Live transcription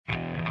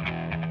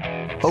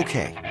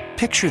Okay,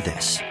 picture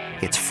this.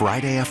 It's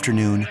Friday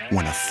afternoon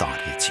when a thought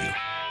hits you.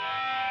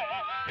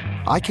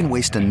 I can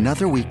waste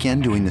another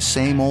weekend doing the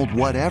same old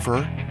whatever,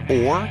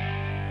 or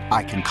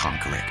I can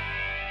conquer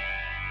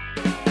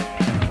it.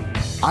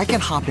 I can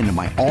hop into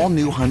my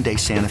all-new Hyundai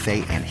Santa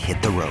Fe and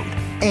hit the road.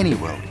 Any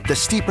road. The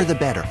steeper, the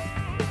better.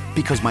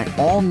 Because my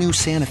all-new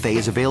Santa Fe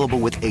is available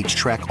with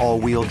H-Track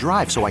all-wheel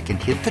drive, so I can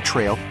hit the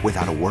trail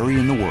without a worry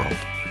in the world.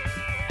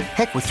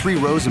 Heck, with 3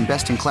 rows and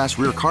best-in-class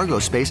rear cargo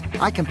space,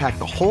 I can pack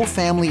the whole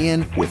family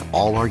in with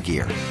all our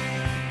gear.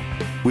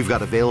 We've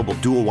got available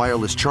dual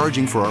wireless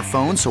charging for our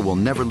phones, so we'll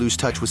never lose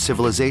touch with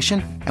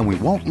civilization, and we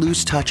won't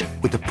lose touch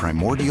with the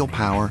primordial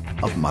power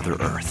of Mother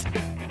Earth.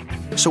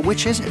 So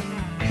which is it?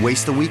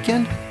 Waste the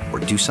weekend or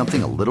do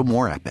something a little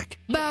more epic?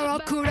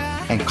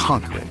 And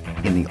conquer it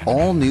in the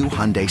all-new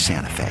Hyundai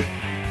Santa Fe.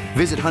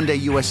 Visit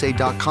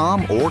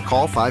HyundaiUSA.com or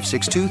call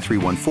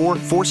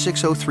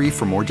 562-314-4603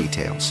 for more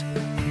details.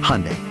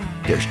 Hyundai,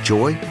 there's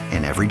joy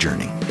in every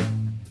journey.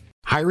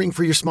 Hiring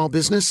for your small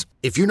business?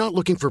 If you're not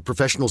looking for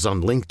professionals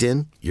on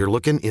LinkedIn, you're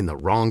looking in the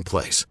wrong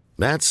place.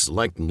 That's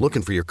like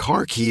looking for your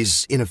car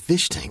keys in a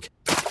fish tank.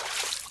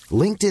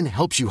 LinkedIn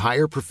helps you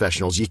hire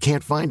professionals you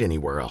can't find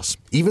anywhere else,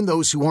 even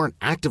those who aren't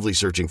actively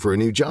searching for a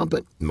new job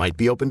but might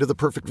be open to the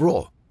perfect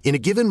role. In a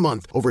given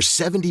month, over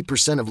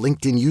 70% of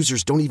LinkedIn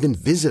users don't even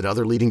visit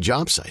other leading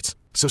job sites.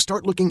 So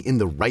start looking in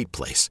the right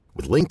place.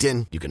 With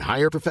LinkedIn, you can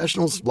hire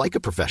professionals like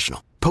a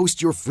professional.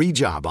 Post your free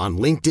job on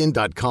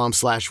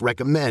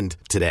linkedin.com/recommend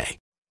today.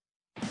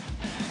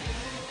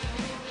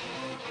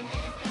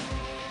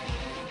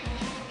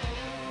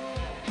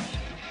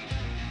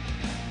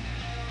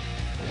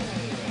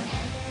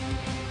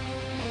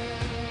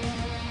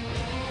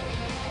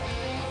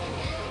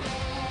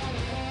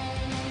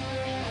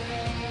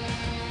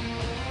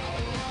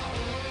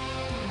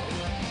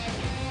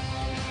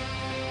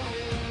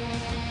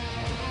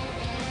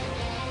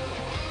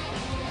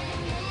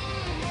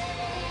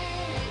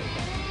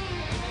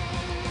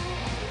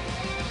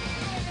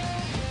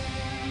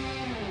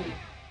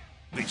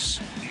 This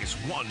is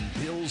One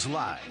Bills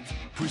Live,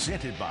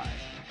 presented by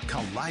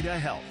Kaleida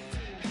Health.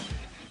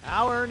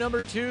 Hour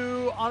number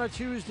 2 on a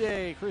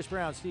Tuesday. Chris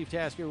Brown, Steve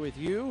Tasker with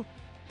you.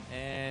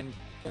 And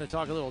going to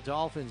talk a little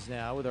Dolphins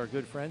now with our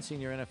good friend,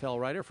 senior NFL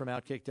writer from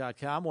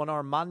Outkick.com, one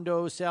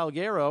Armando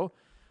Salguero,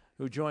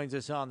 who joins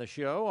us on the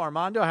show.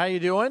 Armando, how you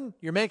doing?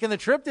 You're making the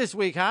trip this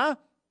week, huh?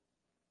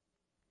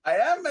 I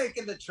am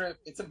making the trip.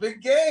 It's a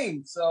big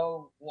game,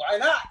 so why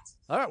not?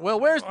 All right. Well,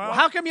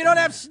 how come you don't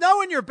have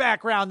snow in your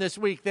background this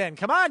week then?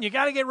 Come on, you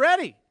got to get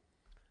ready.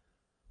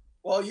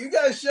 Well, you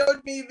guys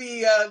showed me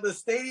the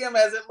stadium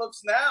as it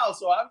looks now,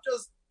 so I'm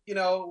just,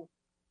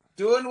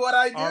 doing what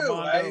I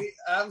do.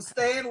 I'm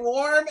staying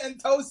warm and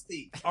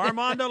toasty.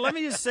 Armando, let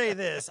me just say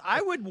this.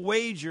 I would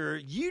wager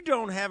you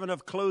don't have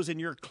enough clothes in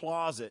your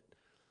closet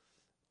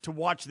to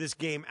watch this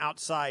game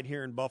outside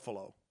here in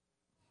Buffalo.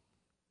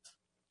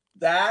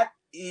 That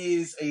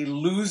is a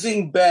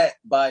losing bet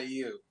by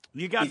you.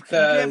 You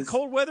have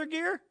cold weather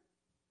gear?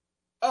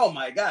 Oh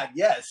my God,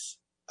 yes.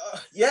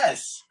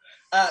 Yes.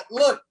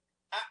 Look,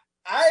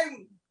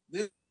 I'm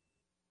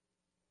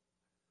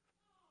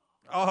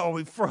Oh,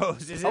 he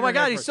froze. Oh my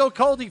God, he's so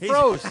cold he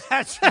froze.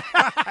 That's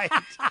right.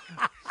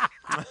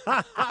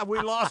 We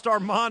lost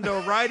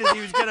Armando right as he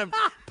was going to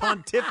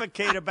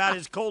pontificate about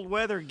his cold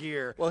weather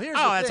gear. Well, here's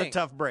the thing. That's a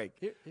tough break.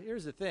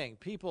 Here's the thing.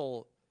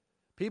 People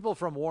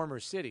from warmer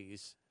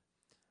cities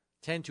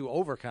tend to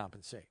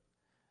overcompensate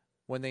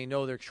when they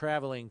know they're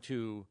traveling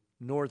to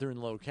northern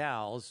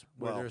locales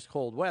where there's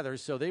cold weather,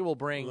 so they will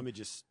bring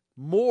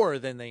more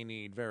than they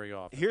need very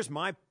often. Here's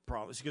my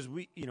problem, because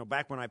we,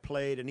 back when I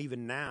played, and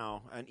even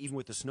now, and even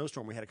with the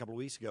snowstorm we had a couple of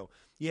weeks ago,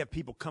 we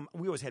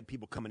always had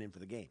people coming in for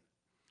the game.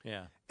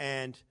 Yeah.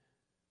 And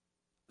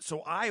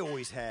so I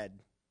always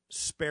had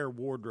spare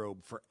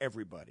wardrobe for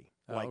everybody.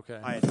 Okay.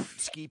 I had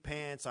ski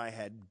pants, I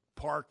had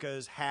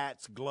parkas,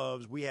 hats,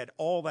 gloves. We had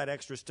all that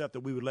extra stuff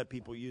that we would let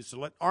people use.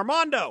 So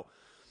Armando,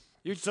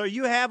 so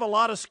you have a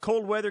lot of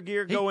cold weather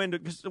gear go into,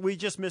 because we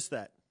just missed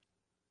that.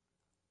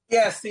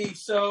 Yeah, Steve.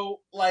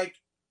 So,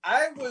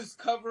 I was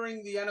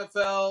covering the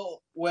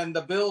NFL when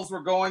the Bills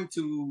were going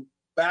to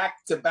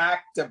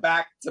back-to-back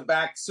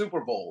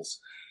Super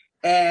Bowls.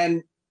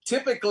 And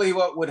typically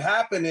what would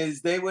happen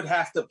is they would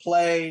have to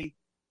play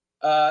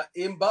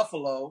in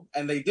Buffalo,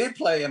 and they did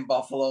play in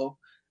Buffalo.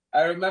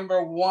 I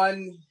remember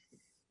one,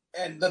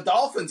 and the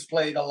Dolphins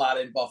played a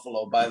lot in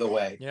Buffalo, by the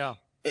way. Yeah.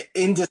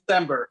 In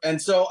December.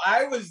 And so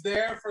I was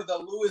there for the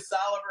Louis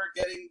Oliver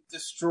getting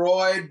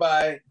destroyed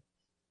by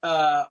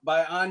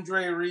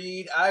Andre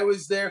Reed. I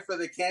was there for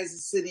the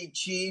Kansas City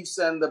Chiefs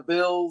and the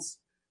Bills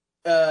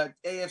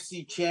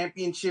AFC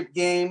Championship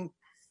game.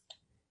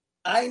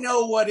 I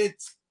know what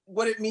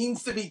it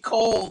means to be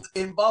cold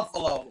in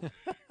Buffalo.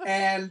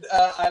 And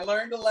I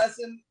learned a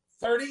lesson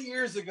 30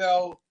 years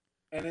ago,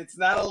 and it's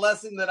not a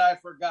lesson that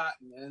I've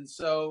forgotten. And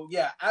so,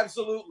 yeah,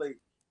 absolutely.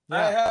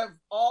 Yeah. I have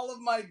all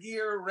of my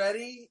gear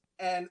ready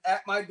and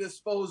at my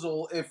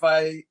disposal if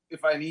I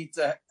need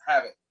to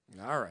have it.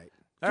 All right.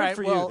 All right.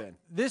 for Well, you then.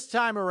 this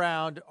time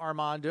around,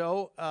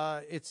 Armando,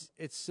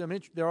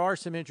 there are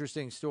some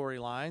interesting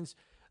storylines.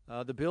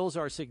 The Bills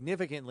are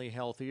significantly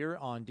healthier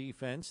on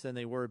defense than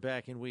they were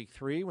back in Week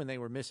 3 when they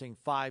were missing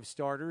 5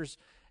 starters,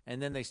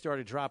 and then they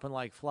started dropping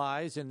like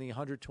flies in the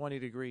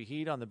 120-degree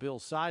heat on the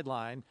Bills'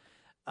 sideline.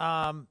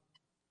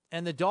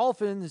 And the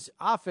Dolphins'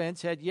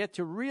 offense had yet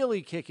to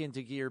really kick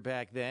into gear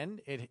back then.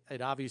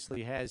 It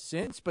obviously has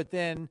since, but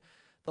then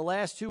the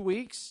last 2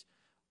 weeks,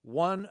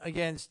 one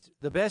against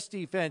the best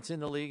defense in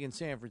the league in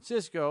San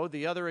Francisco,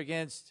 the other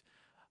against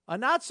a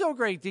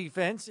not-so-great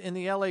defense in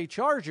the L.A.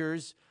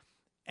 Chargers,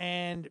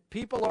 and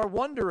people are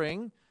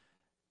wondering,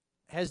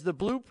 has the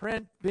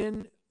blueprint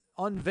been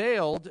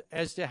unveiled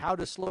as to how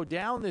to slow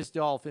down this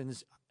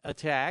Dolphins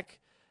attack,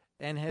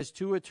 and has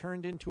Tua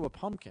turned into a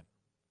pumpkin?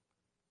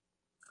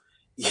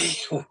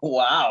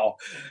 Wow.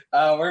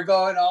 We're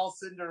going all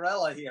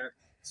Cinderella here.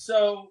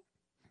 So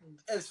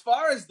as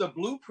far as the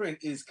blueprint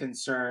is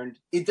concerned,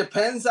 it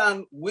depends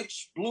on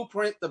which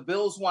blueprint the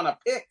Bills want to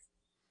pick,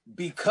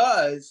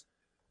 because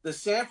the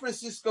San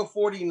Francisco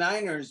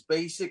 49ers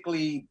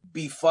basically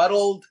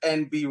befuddled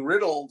and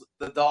beriddled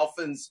the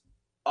Dolphins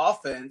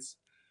offense,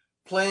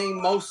 playing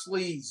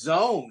mostly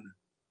zone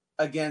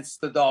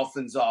against the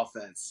Dolphins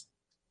offense.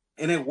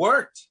 And it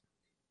worked.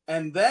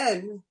 And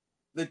then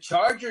the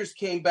Chargers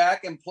came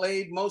back and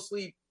played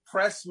mostly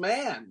press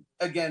man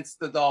against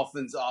the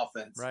Dolphins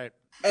offense. Right.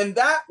 And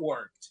that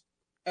worked.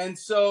 And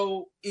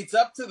so it's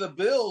up to the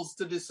Bills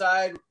to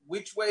decide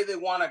which way they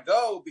want to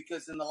go,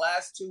 because in the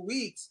last 2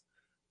 weeks,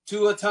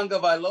 Tua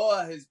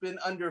Tagovailoa has been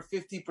under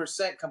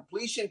 50%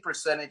 completion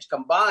percentage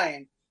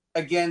combined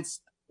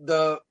against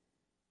the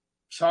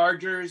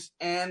Chargers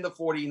and the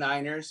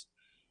 49ers,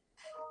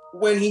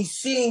 when he's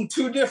seeing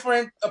two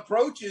different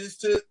approaches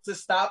to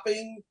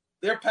stopping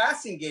their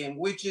passing game,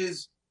 which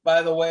is,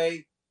 by the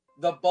way,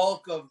 the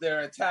bulk of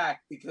their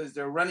attack, because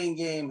their running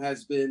game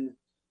has been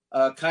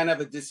kind of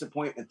a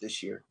disappointment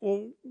this year.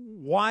 Well,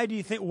 why do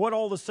you think, what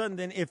all of a sudden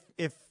then,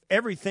 if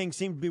everything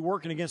seemed to be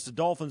working against the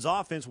Dolphins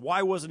offense,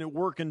 why wasn't it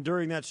working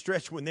during that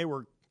stretch when they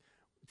were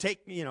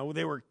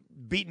they were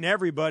beating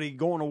everybody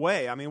going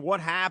away? I mean,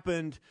 what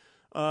happened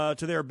to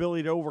their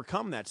ability to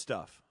overcome that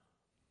stuff?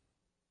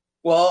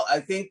 Well, I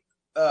think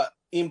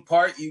in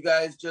part, you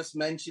guys just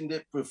mentioned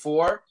it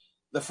before.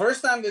 The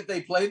first time that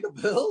they played the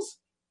Bills,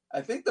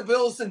 I think the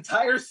Bills'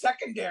 entire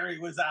secondary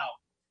was out.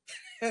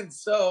 And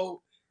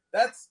so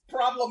that's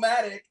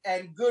problematic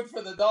and good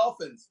for the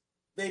Dolphins.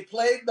 They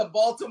played the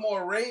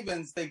Baltimore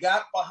Ravens. They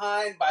got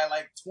behind by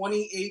like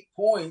 28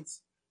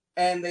 points,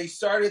 and they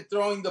started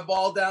throwing the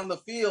ball down the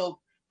field.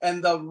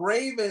 And the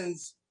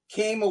Ravens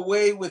came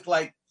away with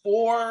like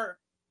 4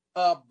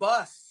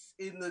 busts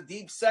in the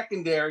deep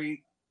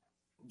secondary,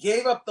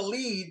 gave up the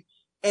lead,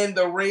 and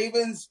the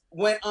Ravens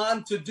went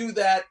on to do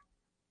that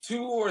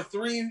 2 or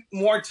 3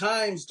 more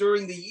times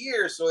during the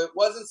year. So it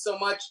wasn't so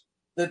much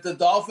that the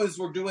Dolphins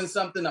were doing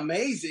something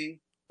amazing.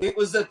 It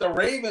was that the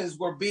Ravens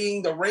were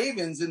being the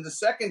Ravens in the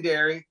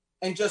secondary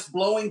and just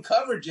blowing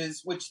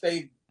coverages, which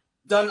they've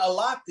done a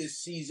lot this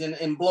season,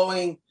 in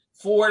blowing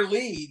 4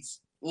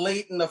 leads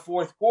late in the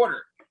fourth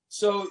quarter.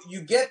 So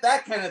you get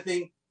that kind of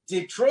thing.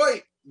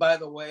 Detroit, by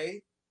the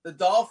way, the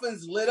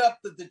Dolphins lit up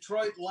the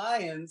Detroit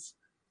Lions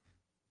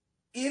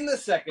in the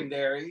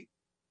secondary.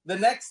 The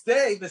next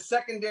day, the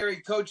secondary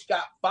coach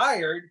got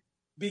fired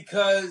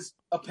because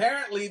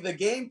apparently the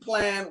game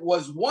plan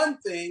was one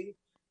thing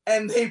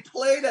and they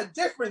played a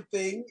different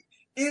thing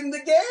in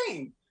the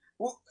game,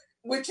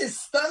 which is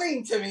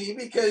stunning to me,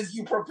 because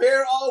you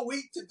prepare all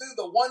week to do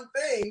the one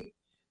thing,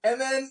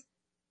 and then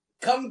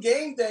come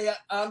game day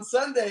on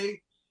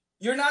Sunday,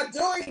 you're not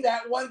doing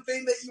that one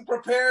thing that you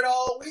prepared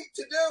all week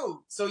to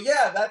do. So,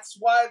 yeah, that's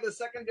why the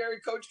secondary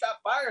coach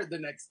got fired the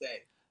next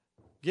day.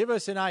 Give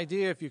us an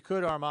idea, if you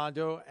could,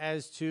 Armando,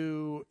 as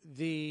to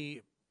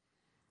the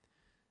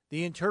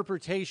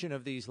interpretation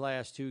of these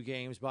last 2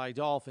 games by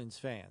Dolphins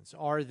fans.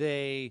 Are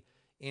they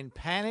in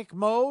panic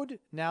mode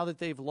now that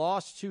they've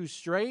lost 2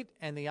 straight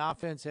and the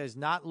offense has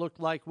not looked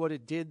like what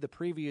it did the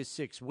previous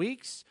 6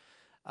 weeks?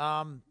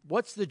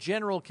 What's the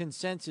general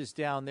consensus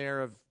down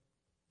there of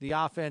the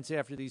offense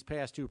after these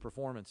past 2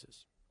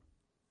 performances?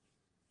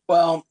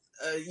 Well,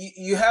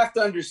 you have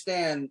to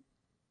understand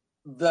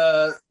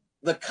the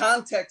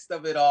context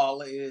of it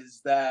all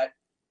is that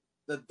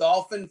the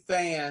Dolphin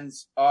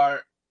fans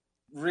are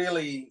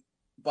really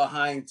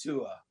behind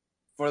Tua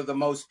for the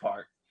most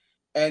part.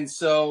 And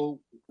so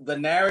the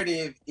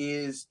narrative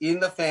is in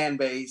the fan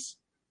base,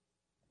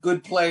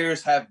 good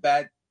players have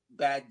bad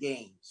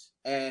games.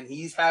 And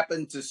he's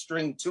happened to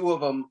string 2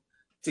 of them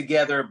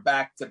together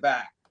back to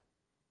back.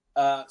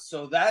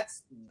 So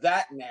that's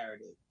that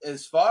narrative.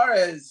 As far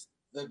as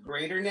the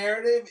greater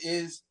narrative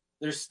is,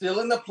 they're still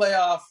in the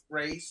playoff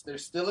race. They're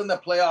still in the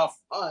playoff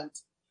hunt.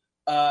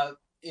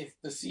 If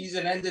the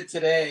season ended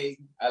today,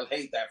 I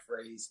hate that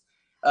phrase,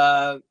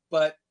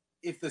 but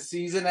if the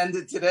season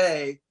ended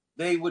today,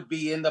 they would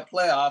be in the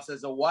playoffs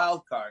as a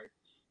wild card.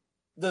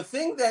 The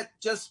thing that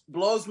just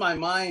blows my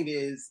mind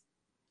is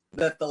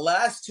that the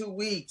last 2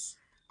 weeks,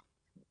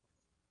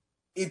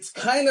 it's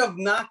kind of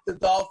knocked the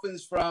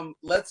Dolphins from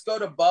let's go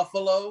to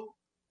Buffalo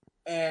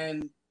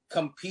and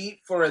compete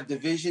for a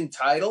division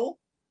title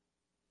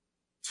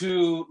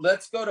to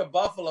let's go to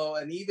Buffalo,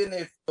 and even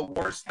if the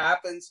worst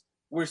happens,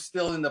 we're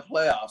still in the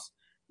playoffs.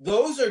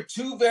 Those are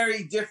two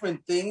very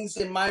different things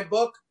in my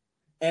book.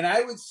 And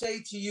I would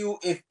say to you,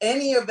 if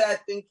any of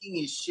that thinking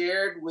is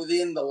shared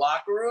within the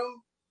locker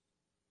room,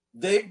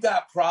 they've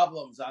got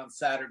problems on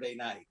Saturday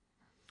night.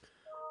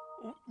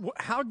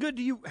 How good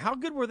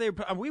were they?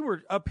 We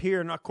were up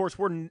here, and of course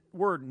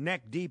we're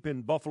neck deep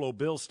in Buffalo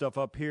Bills stuff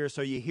up here,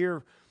 so you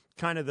hear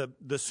kind of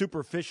the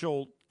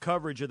superficial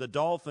coverage of the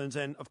Dolphins,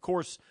 and of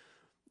course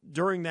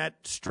during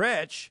that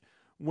stretch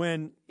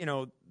when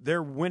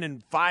they're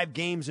winning 5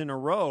 games in a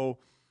row,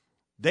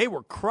 they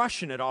were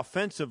crushing it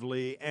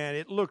offensively, and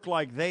it looked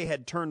like they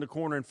had turned the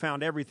corner and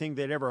found everything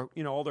they'd ever,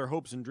 all their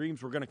hopes and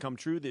dreams were going to come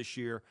true this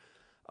year.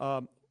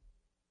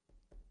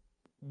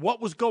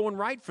 What was going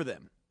right for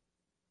them?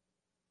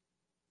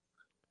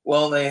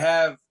 Well, they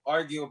have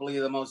arguably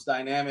the most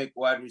dynamic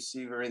wide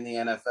receiver in the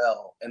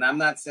NFL. And I'm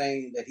not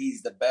saying that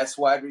he's the best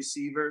wide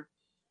receiver,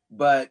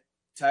 but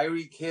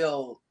Tyreek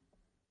Hill,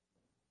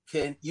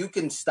 you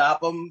can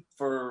stop him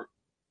for,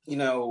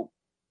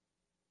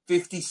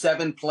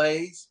 57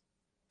 plays,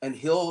 and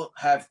he'll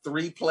have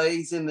 3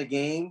 plays in the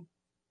game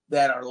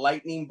that are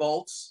lightning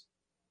bolts.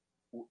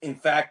 In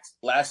fact,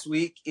 last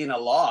week in a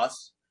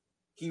loss,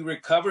 he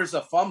recovers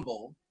a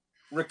fumble,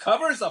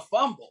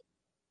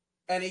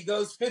 and he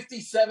goes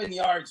 57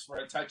 yards for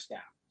a touchdown,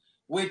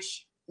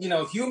 which,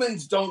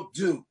 humans don't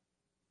do.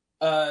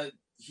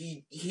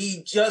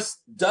 He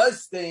just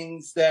does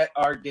things that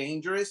are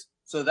dangerous.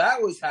 So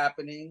that was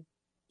happening.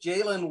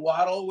 Jalen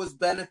Waddle was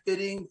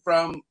benefiting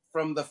from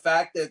the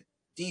fact that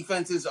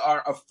defenses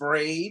are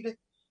afraid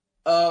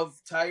of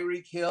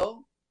Tyreek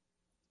Hill,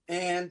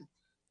 and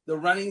the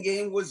running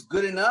game was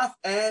good enough,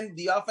 and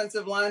the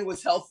offensive line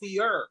was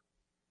healthier.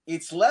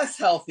 It's less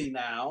healthy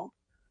now.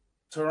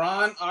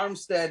 Teron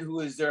Armstead,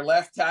 who is their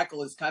left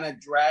tackle, is kind of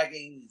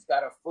dragging. He's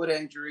got a foot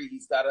injury.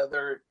 He's got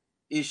other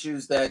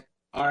issues that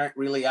aren't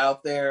really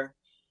out there.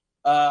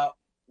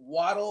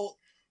 Waddle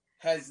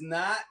has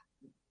not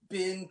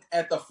been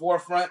at the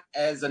forefront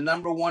as a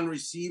number 1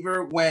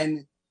 receiver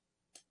when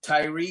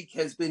Tyreek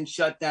has been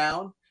shut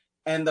down.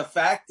 And the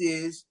fact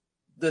is,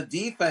 the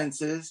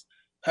defenses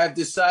have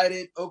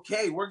decided,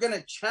 okay, we're going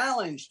to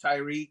challenge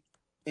Tyreek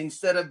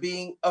instead of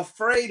being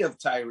afraid of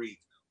Tyreek.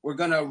 We're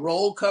going to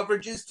roll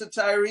coverages to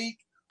Tyreek.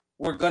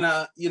 We're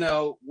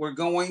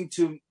going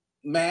to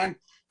man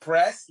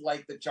press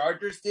like the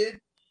Chargers did.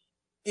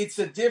 It's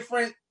a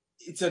different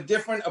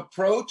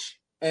approach,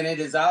 and it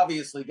has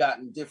obviously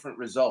gotten different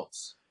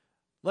results.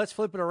 Let's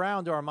flip it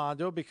around,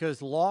 Armando,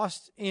 because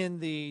lost in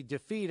the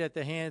defeat at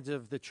the hands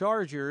of the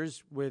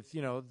Chargers with,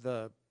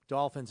 the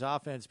Dolphins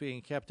offense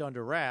being kept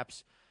under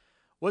wraps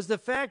was the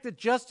fact that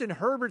Justin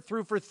Herbert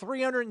threw for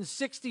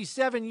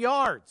 367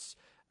 yards.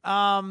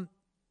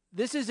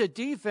 This is a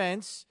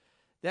defense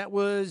that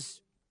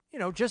was,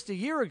 just a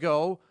year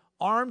ago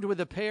armed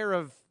with a pair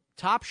of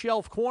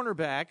top-shelf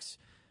cornerbacks.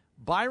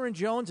 Byron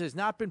Jones has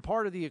not been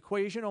part of the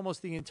equation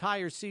almost the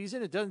entire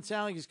season. It doesn't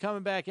sound like he's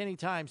coming back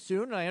anytime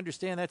soon, and I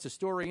understand that's a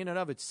story in and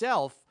of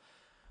itself.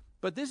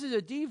 But this is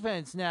a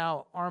defense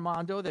now,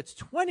 Armando, that's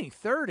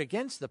 23rd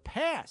against the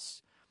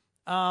pass.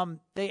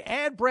 They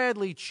add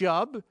Bradley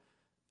Chubb.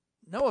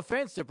 No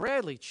offense to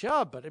Bradley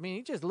Chubb, but,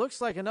 he just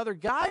looks like another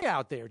guy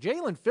out there.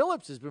 Jalen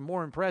Phillips has been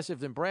more impressive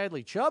than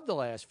Bradley Chubb the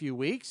last few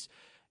weeks.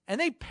 And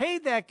they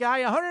paid that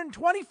guy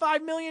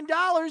 $125 million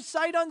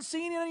sight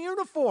unseen in a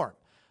uniform.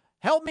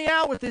 Help me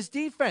out with this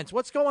defense.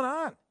 What's going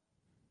on?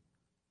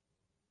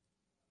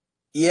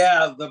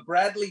 Yeah, the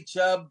Bradley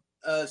Chubb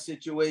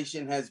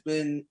situation has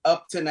been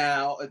up to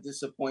now a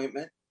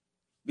disappointment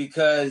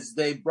because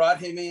they brought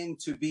him in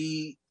to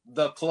be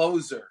the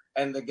closer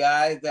and the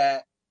guy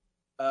that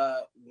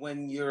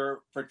when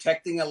you're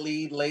protecting a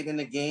lead late in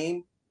the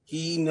game,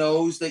 he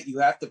knows that you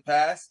have to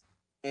pass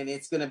and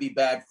it's going to be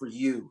bad for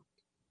you.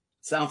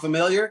 Sound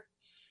familiar?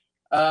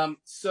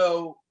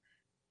 So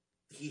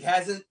he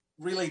hasn't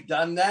really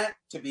done that,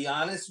 to be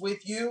honest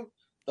with you.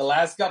 The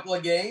last couple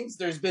of games,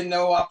 there's been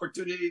no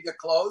opportunity to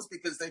close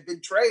because they've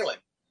been trailing.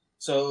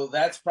 So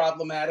that's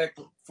problematic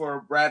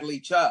for Bradley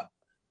Chubb.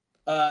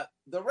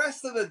 The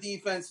rest of the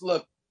defense,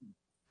 look,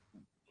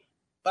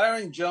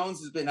 Byron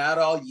Jones has been out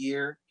all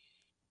year.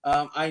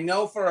 I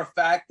know for a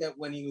fact that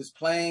when he was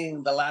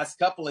playing the last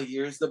couple of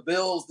years, the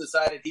Bills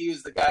decided he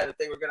was the guy that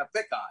they were going to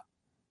pick on.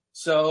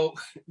 So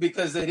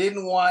because they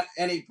didn't want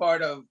any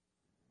part of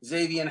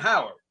Xavier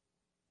Howard.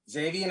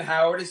 Xavier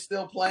Howard is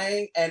still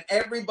playing, and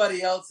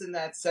everybody else in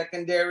that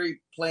secondary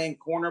playing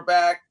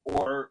cornerback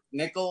or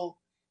nickel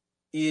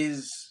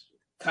is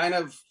kind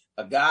of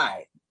a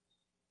guy.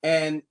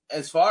 And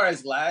as far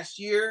as last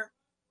year,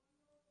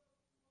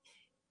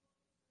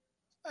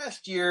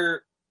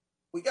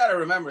 we got to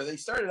remember they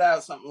started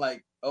out something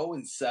like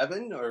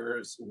 0-7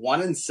 or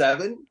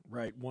 1-7.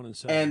 Right,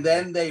 1-7. And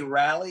then they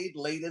rallied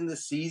late in the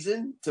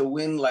season to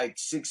win like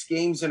 6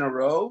 games in a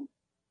row.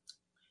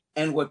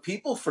 And what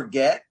people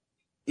forget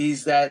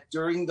is that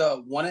during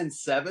the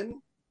 1-7,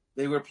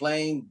 they were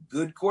playing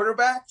good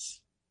quarterbacks,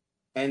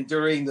 and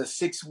during the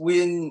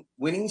 6-win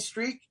winning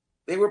streak,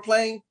 they were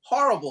playing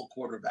horrible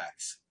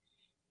quarterbacks.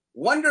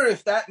 Wonder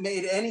if that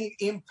made any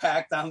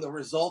impact on the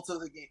results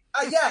of the game.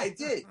 Yeah, it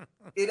did.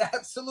 It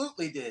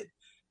absolutely did.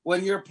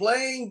 When you're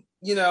playing,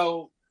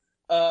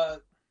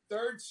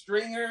 third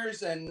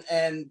stringers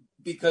and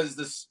because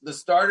the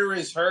starter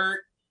is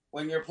hurt,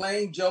 when you're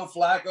playing Joe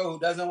Flacco, who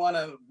doesn't want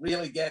to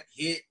really get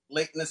hit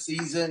late in the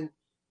season,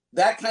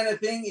 that kind of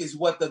thing is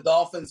what the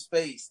Dolphins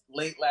faced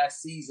late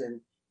last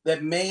season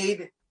that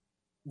made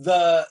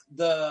the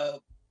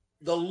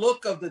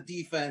look of the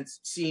defense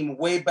seem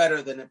way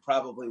better than it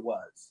probably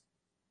was.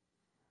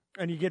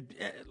 And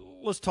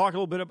let's talk a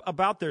little bit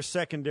about their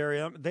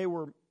secondary. They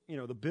were,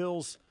 the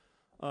Bills,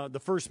 the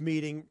first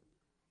meeting,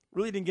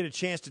 really didn't get a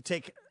chance to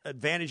take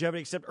advantage of it,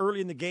 except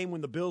early in the game when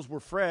the Bills were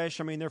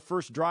fresh. I mean, their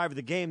first drive of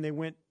the game, they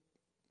went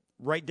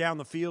right down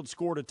the field,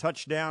 scored a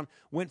touchdown,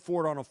 went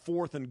for it on a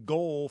 4th and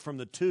goal from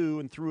the 2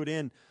 and threw it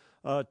in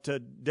to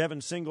Devin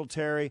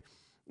Singletary.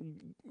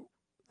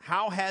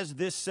 How has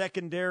this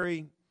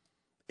secondary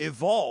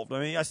evolved? I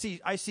mean, I see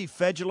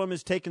Fedulum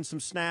is taking some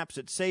snaps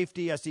at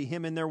safety. I see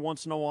him in there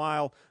once in a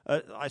while.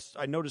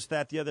 I noticed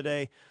that the other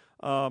day.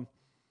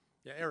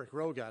 Eric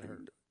Rowe got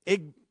hurt.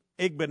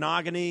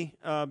 Igbenogany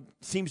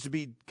seems to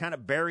be kind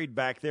of buried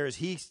back there. Is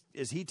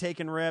he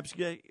taking reps?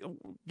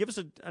 Give us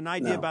an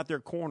idea about their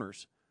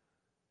corners.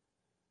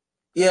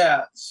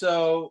 Yeah,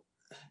 so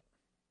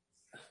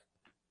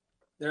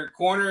their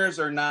corners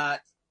are not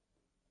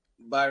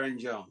Byron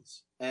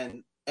Jones,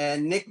 and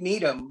Nick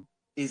Needham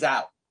is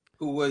out,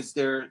 who was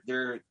their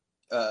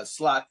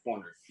slot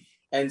corner.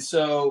 And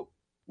so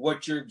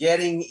what you're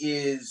getting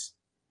is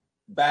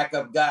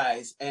backup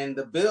guys. And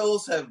the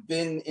Bills have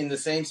been in the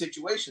same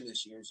situation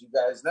this year, as you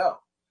guys know.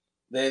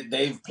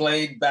 They've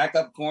played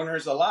backup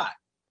corners a lot.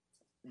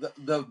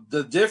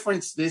 The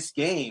difference this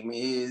game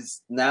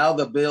is now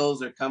the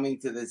Bills are coming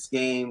to this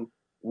game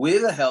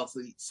with a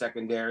healthy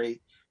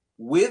secondary,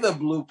 with a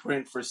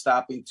blueprint for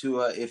stopping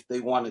Tua if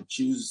they want to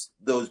choose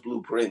those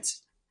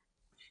blueprints.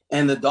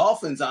 And the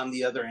Dolphins, on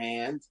the other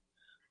hand,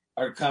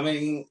 are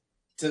coming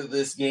to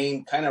this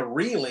game kind of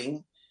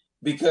reeling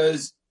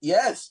because,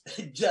 yes,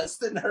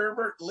 Justin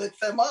Herbert lit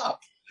them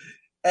up.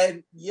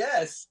 And,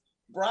 yes,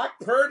 Brock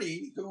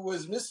Purdy, who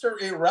was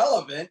Mr.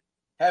 Irrelevant,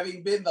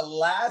 having been the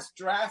last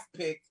draft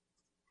pick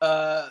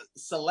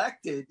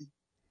selected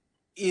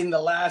in the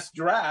last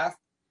draft,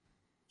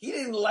 he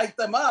didn't light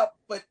them up,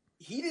 but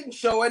he didn't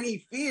show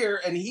any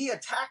fear, and he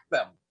attacked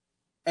them.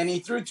 And he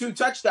threw 2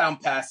 touchdown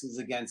passes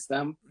against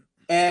them.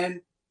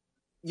 And,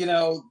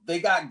 they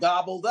got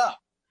gobbled up.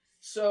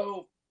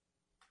 So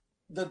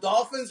the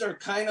Dolphins are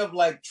kind of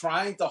like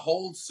trying to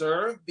hold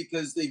serve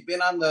because they've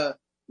been on the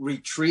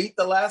retreat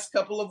the last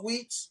couple of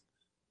weeks.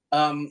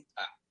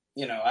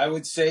 I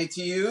would say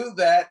to you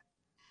that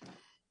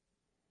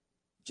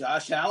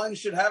Josh Allen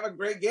should have a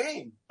great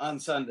game on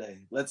Sunday.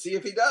 Let's see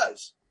if he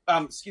does.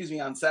 On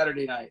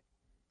Saturday night.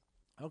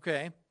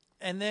 Okay.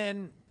 And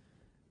then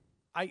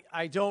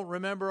I don't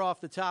remember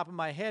off the top of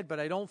my head, but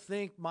I don't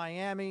think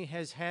Miami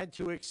has had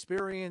to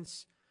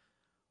experience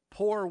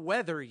poor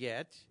weather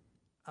yet.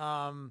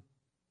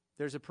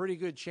 There's a pretty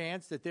good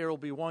chance that there will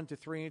be 1 to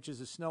 3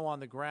 inches of snow on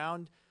the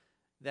ground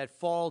that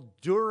fall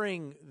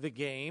during the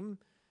game.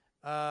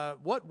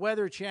 What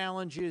weather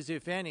challenges,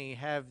 if any,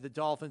 have the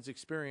Dolphins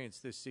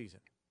experienced this season?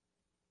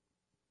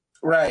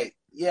 Right.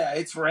 Yeah,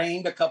 it's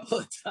rained a couple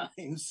of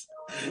times.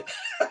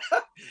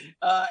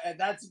 And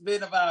that's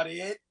been about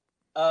it.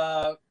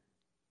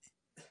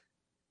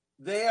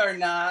 They are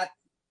not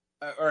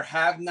or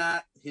have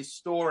not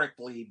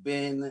historically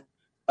been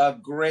a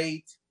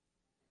great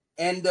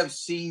end of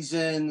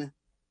season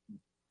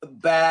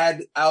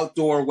bad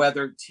outdoor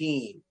weather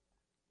team,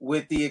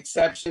 with the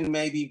exception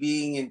maybe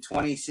being in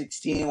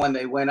 2016 when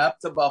they went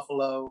up to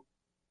Buffalo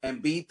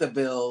and beat the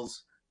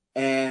Bills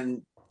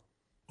and,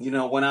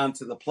 went on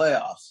to the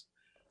playoffs.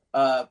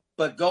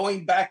 But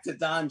going back to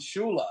Don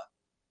Shula,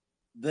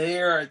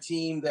 they're a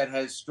team that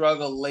has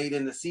struggled late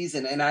in the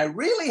season. And I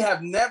really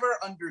have never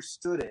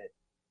understood it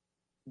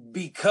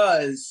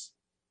because,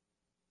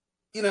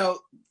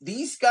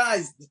 these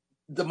guys,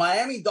 the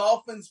Miami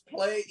Dolphins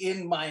play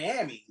in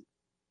Miami,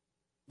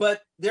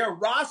 but their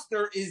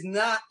roster is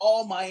not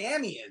all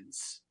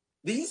Miamians.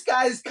 These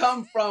guys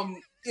come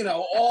from,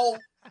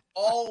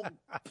 all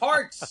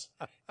parts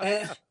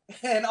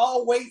and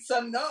all weights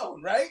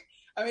unknown, right?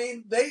 I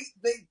mean,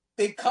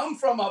 they come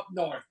from up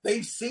north.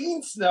 They've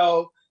seen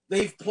snow.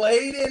 They've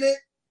played in it.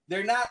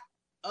 They're not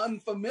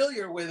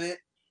unfamiliar with it.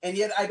 And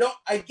yet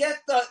I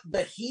get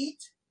the heat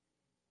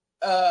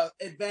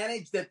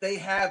advantage that they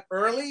have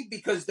early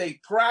because they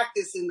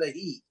practice in the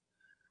heat.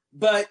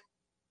 But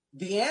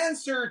the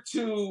answer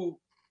to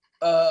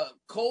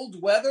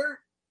cold weather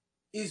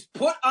is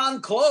put on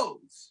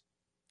clothes.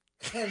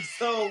 And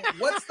so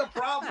what's the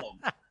problem?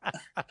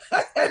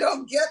 I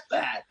don't get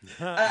that.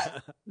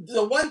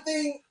 The one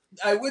thing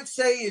I would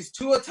say is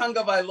Tua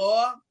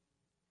Tagovailoa.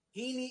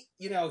 He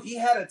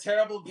had a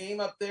terrible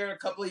game up there a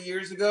couple of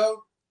years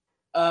ago,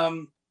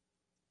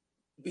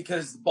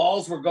 because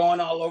balls were going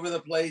all over the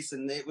place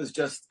and it was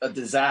just a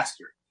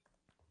disaster.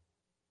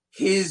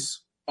 His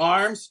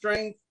arm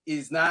strength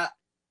is not,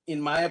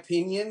 in my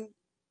opinion,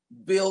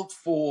 built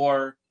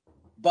for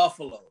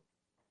Buffalo,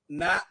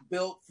 not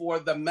built for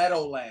the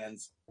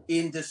Meadowlands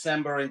in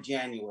December and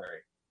January.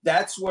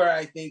 That's where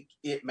I think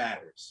it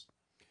matters.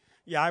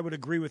 Yeah, I would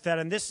agree with that.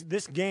 And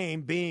this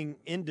game being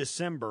in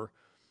December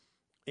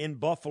in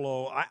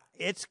Buffalo,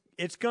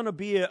 it's going to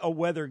be a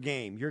weather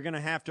game. You're going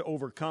to have to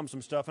overcome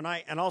some stuff. And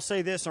I'll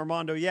say this,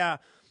 Armando, yeah,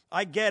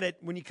 I get it.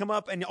 When you come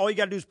up and all you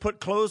got to do is put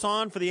clothes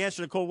on for the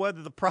answer to cold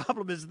weather, the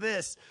problem is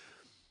this.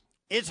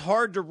 It's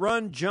hard to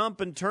run,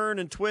 jump, and turn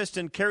and twist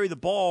and carry the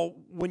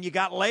ball when you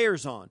got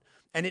layers on.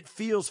 And it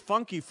feels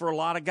funky for a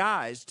lot of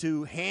guys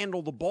to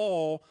handle the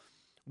ball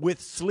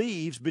with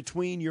sleeves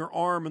between your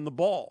arm and the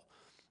ball.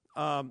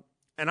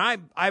 And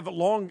I've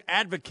long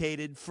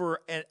advocated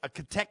for a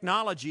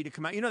technology to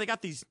come out. You know, they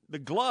got the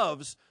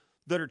gloves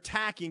that are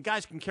tacky, and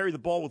guys can carry the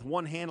ball with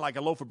one hand like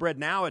a loaf of bread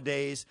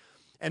nowadays,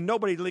 and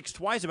nobody thinks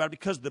twice about it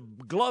because the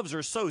gloves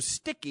are so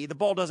sticky, the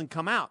ball doesn't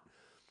come out.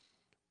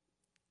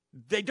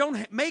 They don't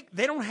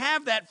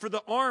have that for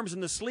the arms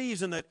and the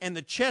sleeves and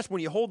the chest.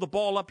 When you hold the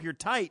ball up here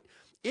tight,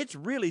 it's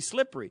really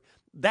slippery.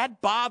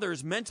 That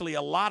bothers mentally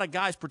a lot of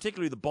guys,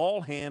 particularly the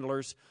ball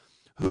handlers,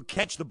 who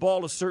catch the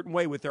ball a certain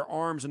way with their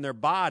arms and their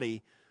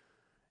body.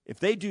 If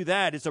they do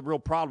that, it's a real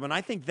problem. And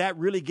I think that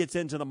really gets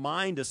into the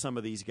mind of some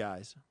of these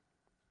guys.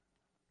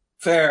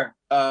 Fair.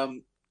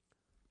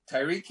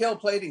 Tyreek Hill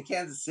played in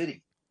Kansas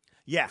City.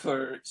 Yeah.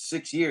 For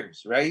 6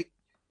 years, right?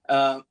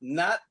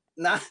 Not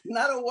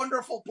a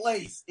wonderful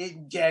place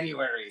in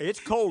January. It's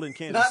cold in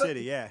Kansas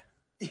City, yeah.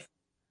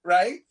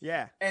 Right?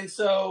 Yeah. And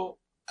so,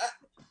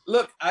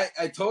 look,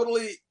 I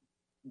totally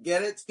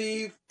get it,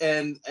 Steve,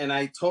 and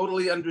I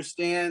totally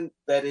understand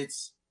that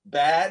it's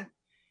bad.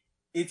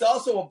 It's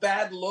also a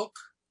bad look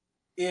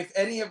if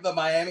any of the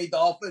Miami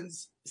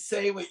Dolphins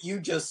say what you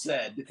just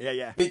said.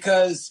 Yeah.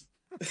 Because,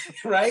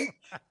 right?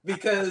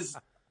 Because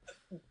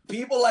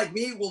people like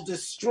me will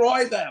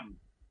destroy them.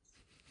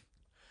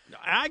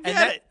 I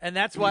get it. And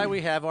that's why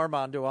we have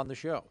Armando on the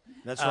show.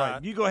 That's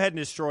right. You go ahead and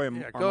destroy him,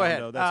 Armando. Go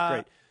ahead. That's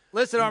great.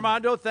 Listen,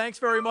 Armando, thanks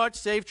very much.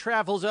 Safe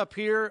travels up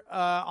here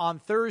on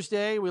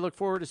Thursday. We look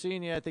forward to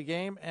seeing you at the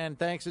game, and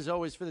thanks as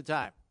always for the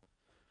time.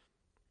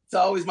 It's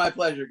always my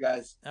pleasure,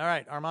 guys. All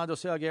right, Armando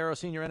Salguero,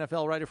 senior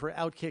NFL writer for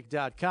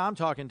Outkick.com,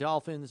 talking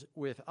Dolphins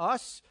with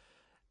us.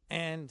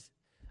 And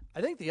I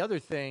think the other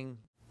thing...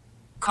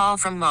 Call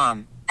from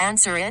mom.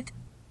 Answer it.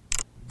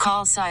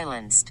 Call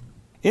silenced.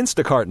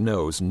 Instacart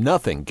knows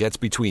nothing gets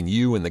between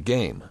you and the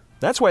game.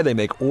 That's why they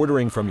make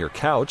ordering from your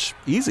couch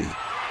easy.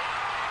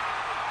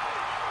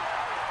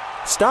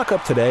 Stock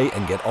up today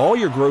and get all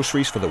your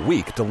groceries for the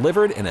week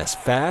delivered in as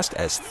fast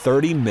as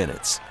 30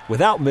 minutes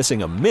without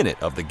missing a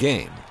minute of the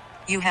game.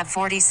 You have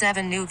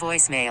 47 new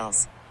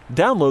voicemails.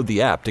 Download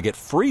the app to get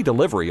free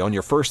delivery on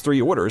your first 3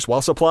 orders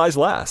while supplies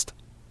last.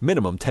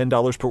 Minimum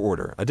 $10 per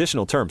order.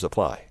 Additional terms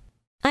apply.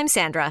 I'm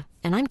Sandra,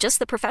 and I'm just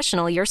the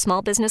professional your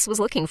small business was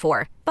looking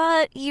for.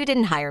 But you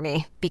didn't hire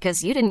me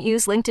because you didn't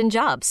use LinkedIn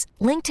Jobs.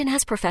 LinkedIn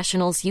has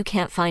professionals you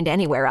can't find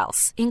anywhere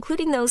else,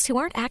 including those who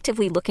aren't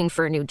actively looking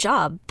for a new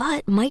job,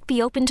 but might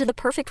be open to the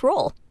perfect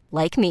role,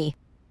 like me.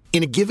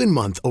 In a given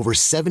month, over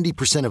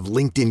 70% of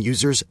LinkedIn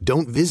users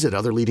don't visit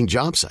other leading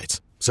job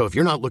sites. So if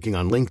you're not looking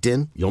on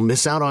LinkedIn, you'll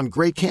miss out on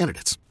great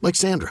candidates like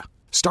Sandra.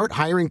 Start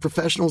hiring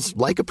professionals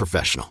like a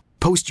professional.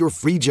 Post your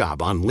free job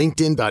on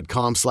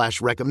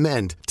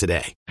linkedin.com/recommend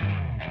today.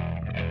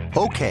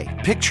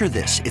 Okay, picture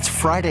this. It's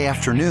Friday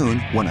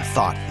afternoon when a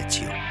thought hits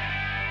you.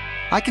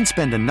 I can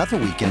spend another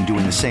weekend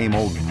doing the same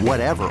old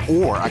whatever,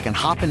 or I can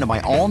hop into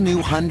my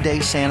all-new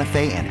Hyundai Santa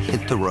Fe and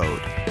hit the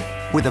road.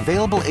 With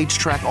available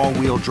H-Track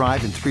all-wheel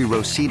drive and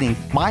 3-row seating,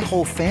 my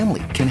whole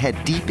family can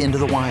head deep into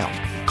the wild.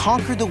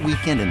 Conquer the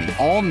weekend in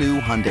the all-new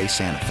Hyundai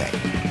Santa Fe.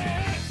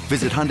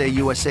 Visit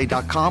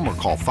HyundaiUSA.com or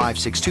call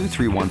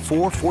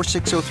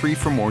 562-314-4603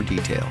 for more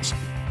details.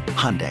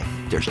 Hyundai,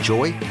 there's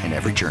joy in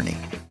every journey.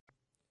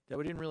 That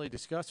we didn't really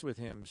discuss with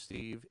him,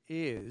 Steve,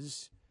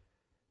 is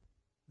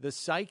the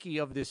psyche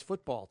of this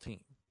football team.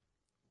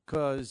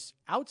 Because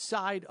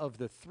outside of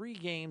the 3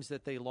 games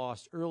that they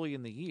lost early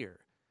in the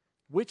year,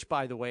 which,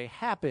 by the way,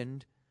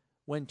 happened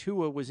when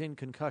Tua was in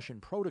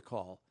concussion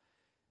protocol,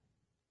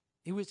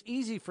 it was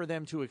easy for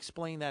them to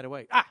explain that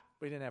away.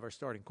 We didn't have our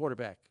starting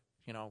quarterback.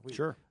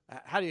 Sure.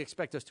 How do you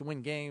expect us to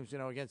win games,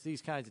 against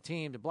these kinds of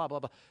teams and blah, blah,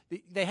 blah.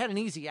 They had an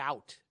easy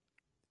out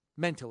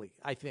mentally,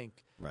 I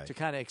think, right, to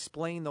kind of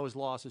explain those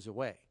losses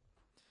away.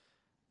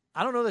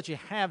 I don't know that you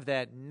have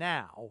that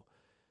now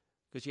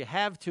because you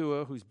have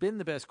Tua, who's been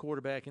the best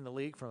quarterback in the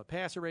league from a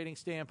passer rating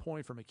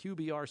standpoint, from a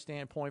QBR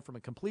standpoint, from a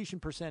completion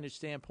percentage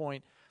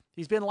standpoint.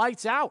 He's been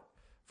lights out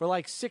for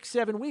like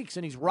 6-7 weeks,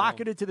 and he's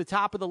rocketed to the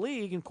top of the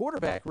league in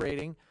quarterback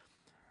rating.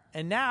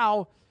 And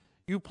now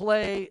you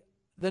play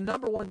the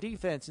number 1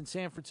 defense in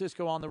San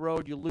Francisco on the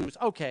road, you lose.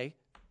 Okay,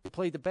 you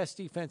played the best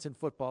defense in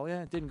football.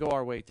 Yeah, it didn't go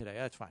our way today.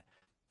 That's fine.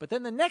 But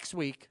then the next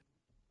week,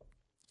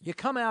 you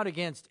come out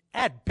against,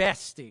 at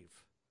best,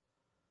 Steve,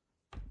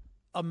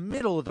 a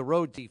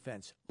middle-of-the-road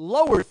defense,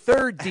 lower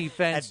third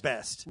defense. At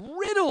best.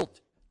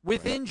 Riddled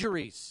with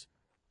injuries.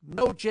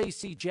 No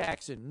J.C.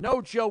 Jackson,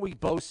 no Joey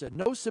Bosa,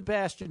 no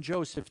Sebastian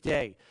Joseph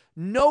Day,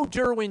 no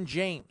Derwin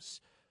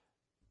James.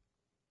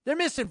 They're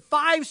missing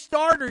 5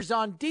 starters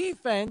on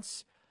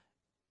defense,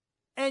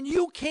 and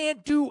you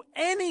can't do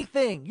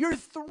anything. You're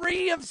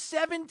 3 of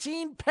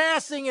 17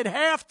 passing at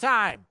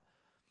halftime.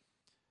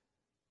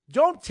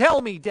 Don't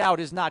tell me doubt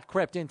has not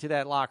crept into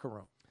that locker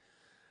room.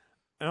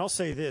 And I'll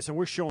say this, and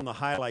we're showing the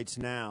highlights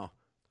now,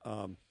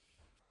 and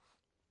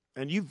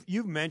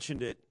you've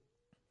mentioned it,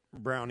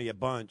 Brownie, a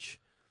bunch.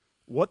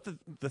 What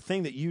the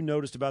thing that you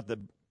noticed about the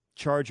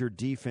Charger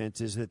defense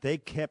is that they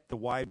kept the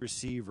wide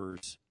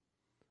receivers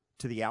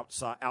to the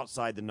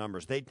outside the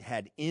numbers. They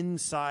had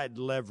inside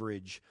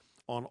leverage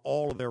on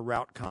all of their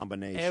route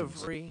combinations.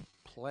 Every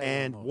play.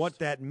 And almost. what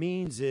that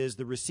means is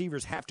the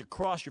receivers have to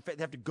cross your face.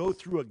 They have to go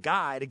through a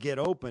guy to get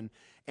open.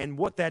 And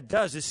what that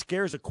does is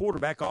scares a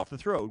quarterback off the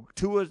throw.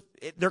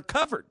 They're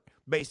covered,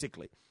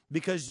 basically,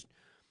 because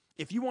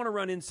if you want to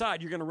run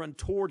inside, you're going to run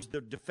towards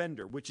the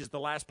defender, which is the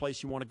last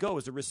place you want to go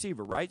as a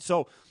receiver, right?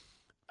 So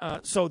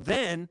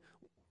then,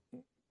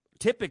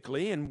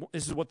 typically, and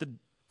this is what the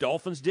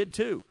Dolphins did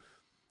too.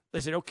 They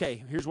said,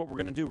 "Okay, here's what we're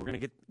going to do. We're going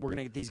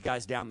to get these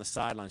guys down the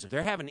sidelines. If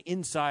they're having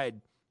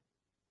inside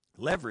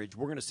leverage,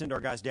 we're going to send our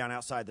guys down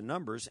outside the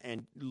numbers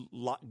and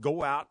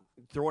go out,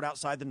 throw it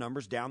outside the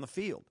numbers down the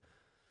field."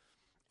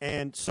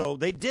 And so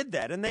they did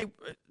that, and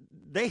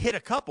they hit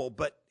a couple.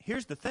 But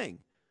here's the thing: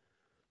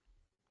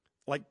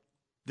 like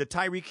the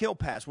Tyreek Hill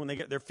pass, when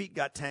their feet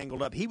got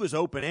tangled up, he was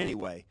open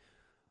anyway.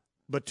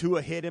 But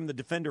Tua hit him. The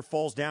defender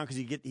falls down because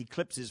he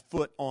clips his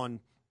foot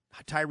on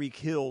Tyreek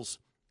Hill's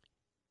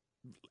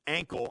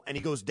ankle, and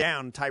he goes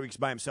down. Tyreek's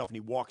by himself, and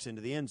he walks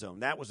into the end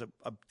zone. That was a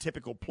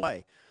typical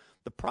play.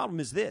 The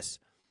problem is this,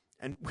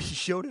 and we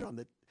showed it on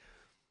the.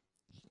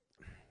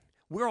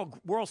 We're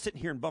all sitting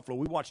here in Buffalo.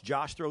 We watched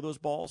Josh throw those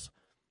balls.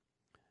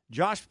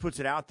 Josh puts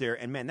it out there,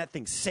 and man, that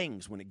thing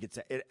sings when it gets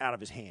out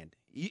of his hand.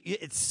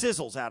 It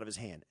sizzles out of his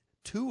hand.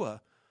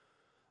 Tua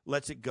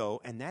lets it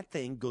go, and that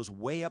thing goes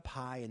way up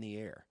high in the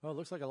air. Oh, it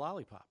looks like a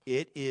lollipop.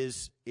 It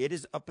is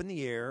up in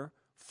the air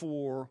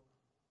for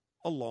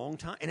a long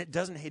time, and it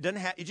doesn't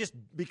have it just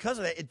because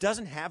of that. It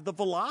doesn't have the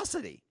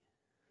velocity,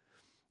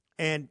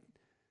 and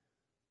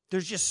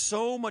there's just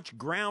so much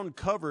ground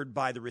covered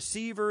by the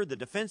receiver, the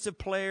defensive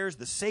players,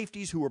 the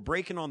safeties who are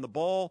breaking on the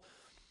ball.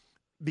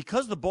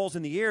 Because the ball's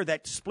in the air,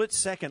 that split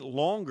second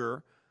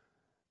longer,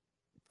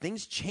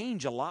 things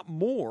change a lot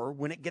more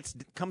when it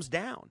comes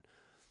down.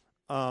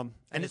 And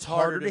it's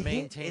harder to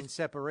maintain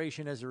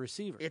separation as a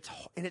receiver.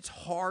 It's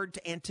hard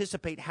to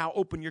anticipate how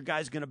open your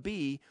guy's going to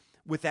be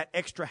with that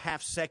extra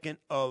half second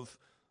of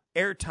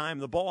airtime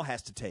the ball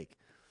has to take.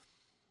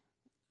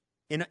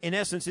 In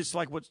essence, it's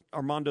like what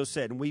Armando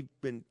said, and we've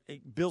been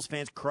Bills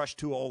fans crush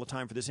Tua all the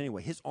time for this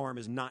anyway. His arm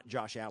is not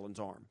Josh Allen's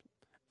arm.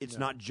 It's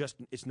not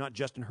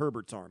Justin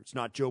Herbert's arm. It's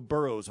not Joe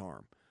Burrow's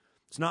arm.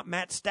 It's not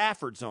Matt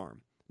Stafford's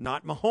arm.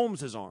 Not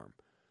Mahomes' arm.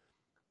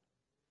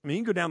 I mean,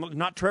 you can go down,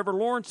 not Trevor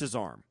Lawrence's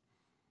arm.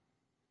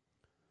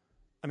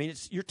 I mean,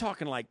 you're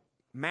talking like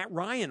Matt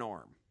Ryan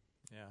arm.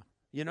 Yeah.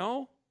 You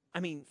know? I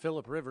mean,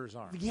 Phillip Rivers'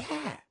 arm.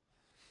 Yeah.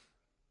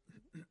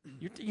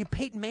 You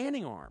Peyton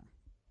Manning arm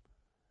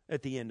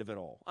at the end of it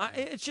all.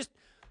 It's just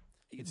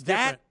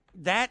that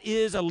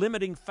is a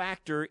limiting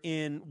factor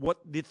in what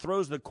the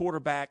throws the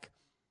quarterback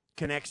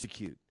can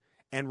execute.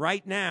 And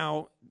right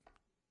now,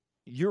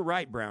 you're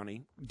right,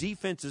 Brownie.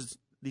 Defenses,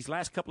 these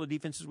last couple of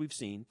defenses we've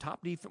seen,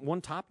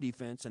 one top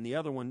defense and the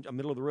other one a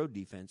middle-of-the-road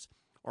defense,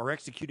 are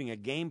executing a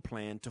game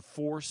plan to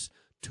force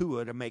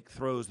Tua to make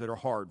throws that are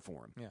hard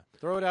for him. Yeah,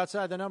 throw it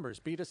outside the numbers.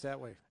 Beat us that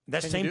way.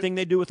 That's the same thing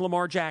they do with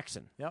Lamar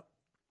Jackson. Yep.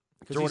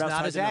 Because he's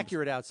not as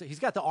accurate outside. He's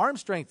got the arm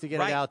strength to get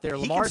it out there.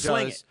 Lamar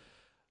does,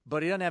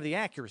 but he doesn't have the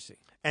accuracy.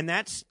 And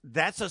that's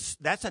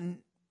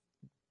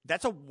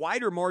a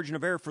wider margin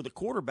of error for the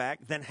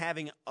quarterback than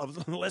having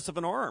less of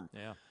an arm.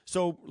 Yeah.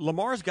 So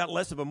Lamar's got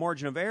less of a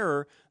margin of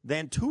error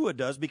than Tua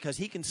does because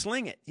he can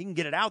sling it. He can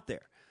get it out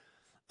there.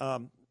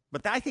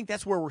 But I think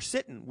that's where we're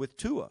sitting with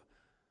Tua.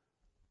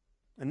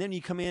 And then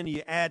you come in and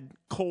you add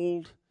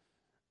cold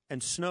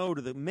and snow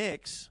to the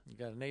mix. You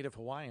got a native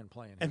Hawaiian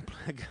playing. And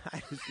a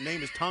guy whose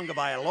name is Tonga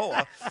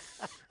Vailoa.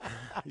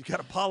 He's got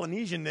a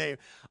Polynesian name.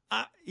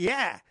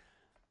 Yeah.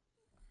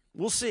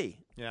 We'll see.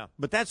 Yeah.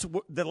 But that's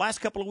the last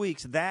couple of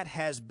weeks, that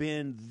has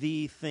been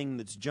the thing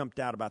that's jumped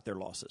out about their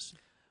losses.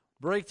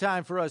 Break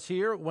time for us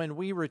here. When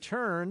we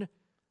return,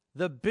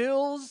 the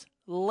Bills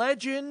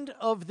Legend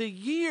of the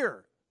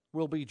Year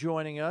will be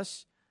joining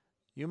us.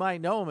 You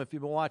might know him if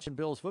you've been watching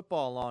Bills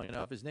football long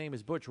enough. His name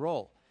is Butch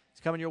Roll.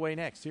 It's coming your way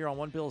next here on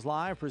One Bills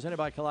Live, presented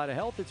by Kaleida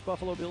Health. It's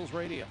Buffalo Bills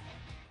Radio.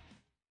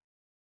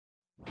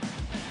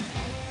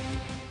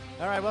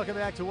 All right, welcome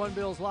back to One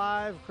Bills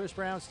Live. Chris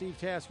Brown, Steve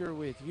Tasker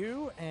with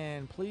you,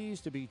 and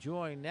pleased to be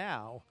joined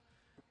now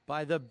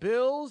by the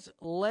Bills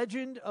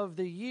Legend of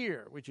the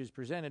Year, which is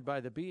presented by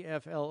the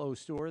BFLO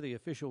store, the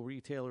official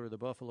retailer of the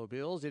Buffalo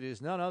Bills. It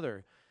is none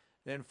other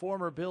then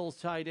former Bills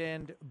tight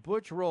end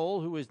Butch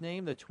Roll, who was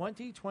named the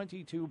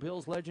 2022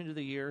 Bills Legend of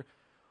the Year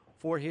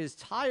for his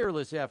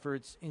tireless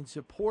efforts in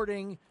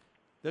supporting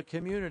the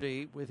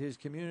community with his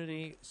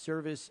community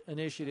service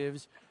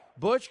initiatives.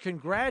 Butch,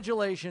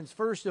 congratulations,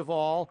 first of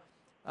all.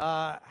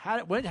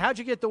 How'd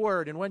you get the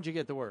word, and when did you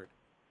get the word?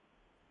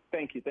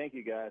 Thank you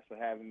guys for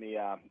having me.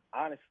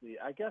 Honestly,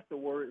 I guess the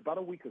word about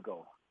a week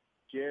ago.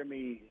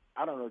 Jeremy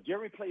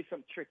played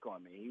some trick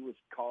on me. He was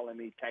calling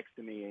me,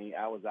 texting me, and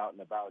I was out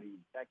and about. He was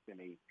texting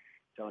me,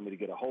 telling me to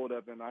get a hold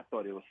of him. I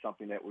thought it was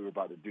something that we were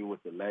about to do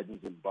with the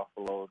Legends in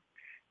Buffalo.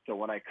 So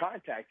when I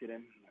contacted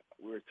him,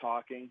 we were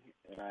talking,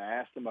 and I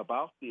asked him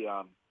about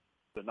the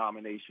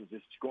nominations.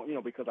 It's going,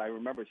 because I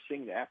remember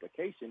seeing the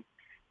application.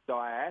 So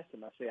I asked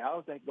him, I said,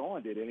 how's that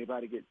going? Did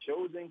anybody get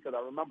chosen? Because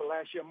I remember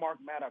last year Mark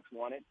Maddox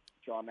won it.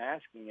 So I'm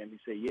asking him. He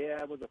said,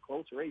 yeah, it was a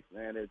close race,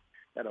 man. It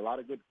had a lot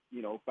of good,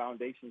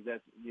 foundations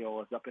that,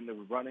 was up in the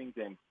runnings.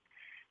 And,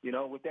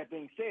 with that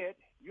being said,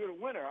 you're the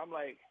winner. I'm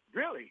like,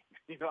 really?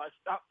 I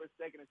stopped for a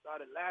second and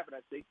started laughing.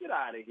 I said, get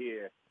out of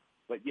here.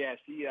 But, yeah,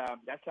 see,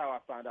 that's how I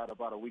found out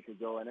about a week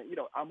ago. And,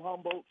 I'm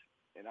humbled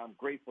and I'm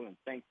grateful and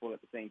thankful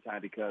at the same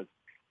time because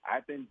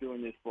I've been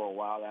doing this for a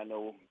while. I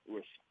know we're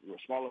a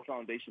smaller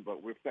foundation,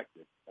 but we're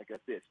effective. Like I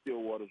said,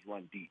 still waters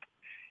run deep.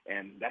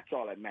 And that's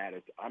all that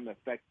matters. I'm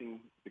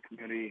affecting the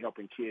community,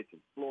 helping kids in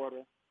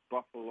Florida,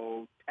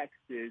 Buffalo,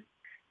 Texas,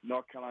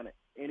 North Carolina,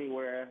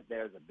 anywhere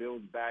there's a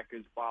Bills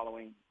backers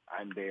following,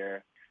 I'm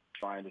there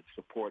trying to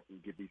support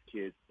and give these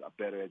kids a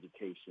better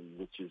education,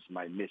 which is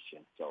my mission.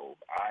 So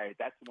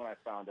that's when I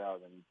found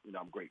out, and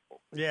I'm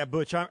grateful. Yeah,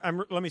 Butch,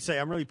 let me say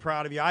I'm really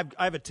proud of you.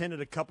 I've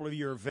attended a couple of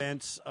your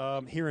events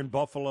here in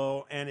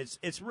Buffalo, and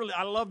it's really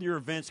I love your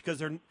events because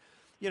they're,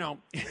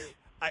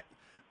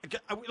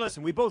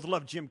 listen, we both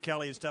love Jim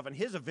Kelly and stuff, and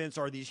his events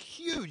are these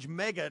huge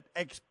mega,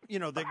 they're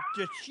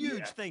just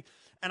huge things.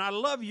 And I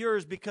love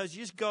yours because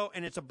you just go,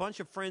 and it's a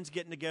bunch of friends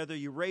getting together.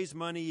 You raise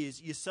money,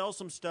 you sell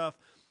some stuff,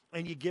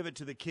 and you give it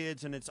to the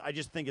kids, and I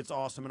just think it's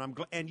awesome. And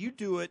and you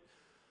do it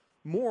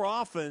more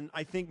often,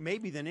 I think,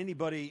 maybe than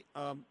anybody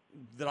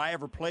that I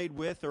ever played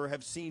with or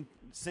have seen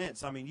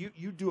since. I mean,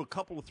 you do a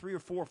couple of 3 or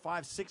 4 or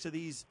 5, 6 of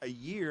these a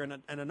year,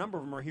 and a number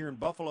of them are here in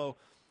Buffalo.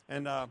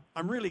 And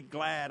I'm really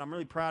glad, I'm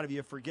really proud of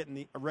you for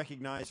getting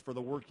recognized for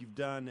the work you've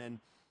done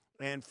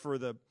and for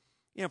the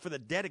for the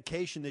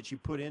dedication that you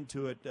put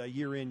into it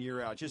year in,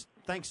 year out. Just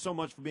thanks so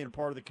much for being a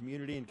part of the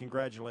community, and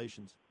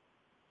congratulations.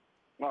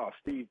 Oh,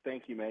 Steve,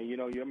 thank you, man.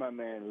 You're my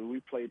man.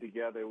 We played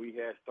together. We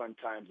had fun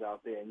times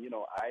out there. And,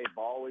 I've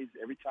always,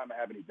 every time I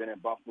have an event in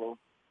Buffalo,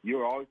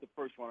 you're always the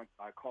first one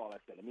I call. I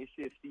said, let me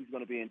see if Steve's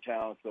going to be in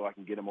town so I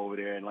can get him over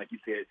there. And like you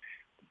said,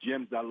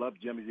 I love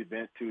Jimmy's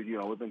event, too.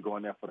 We've been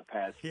going there for the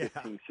past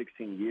 15,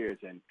 16 years.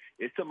 And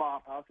it's a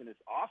mob house, and it's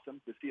awesome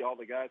to see all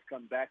the guys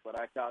come back. But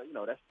I thought,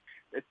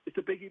 it's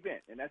a big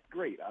event, and that's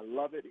great. I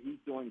love it. He's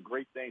doing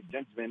great things.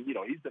 Jim's been,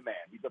 he's the man.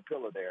 He's a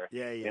pillar there.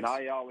 Yeah, he is. And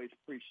I always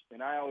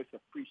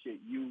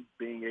appreciate you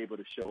being able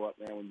to show up,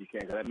 man, when you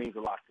can. 'Cause that means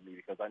a lot to me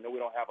because I know we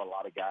don't have a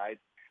lot of guys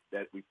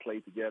that we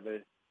play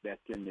together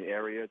that's in the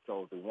area.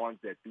 So the ones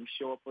that do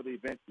show up for the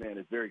events, man,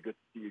 it's very good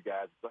to see you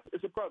guys.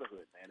 It's a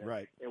brotherhood, man.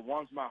 Right. It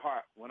warms my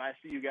heart. When I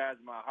see you guys,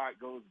 my heart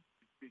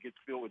gets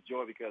filled with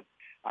joy because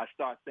I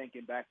start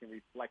thinking back and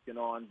reflecting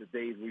on the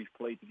days we've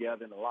played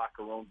together in the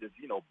locker room, just,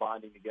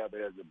 bonding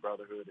together as a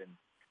brotherhood and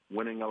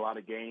winning a lot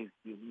of games,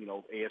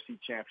 AFC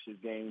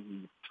championship games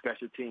and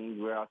special teams.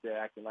 We're out there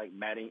acting like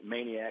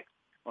maniacs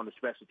on the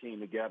special team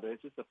together.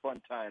 It's just a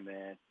fun time,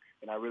 man.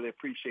 And I really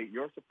appreciate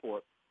your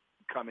support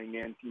coming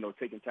in,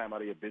 taking time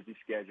out of your busy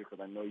schedule because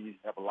I know you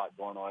have a lot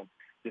going on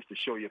just to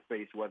show your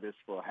face, whether it's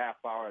for a half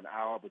hour, an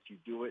hour, but you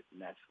do it,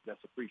 and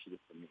that's appreciative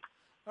for me.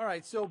 All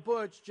right, so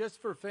Butch,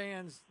 just for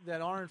fans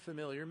that aren't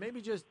familiar,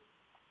 maybe just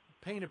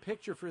paint a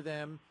picture for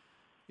them,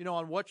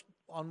 on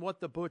what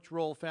the Butch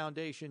Roll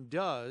Foundation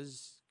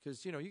does,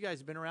 because you guys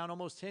have been around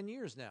almost 10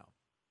 years now.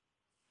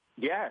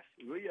 Yes,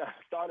 we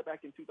started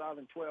back in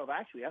 2012.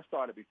 Actually, I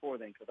started before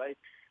then because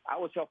I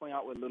was helping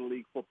out with Little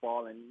League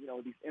football, and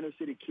these inner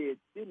city kids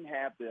didn't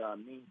have the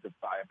means of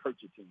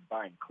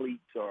buying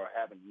cleats or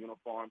having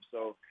uniforms,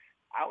 so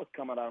I was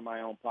coming out of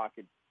my own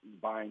pocket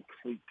buying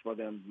cleats for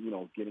them,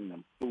 getting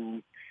them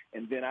food.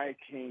 And then I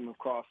came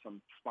across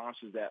some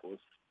sponsors that was,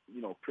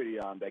 pretty,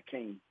 that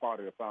came part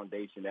of the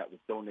foundation that was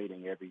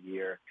donating every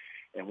year.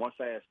 And once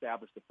I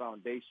established the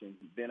foundation,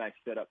 then I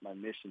set up my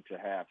mission to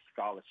have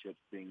scholarships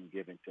being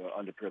given to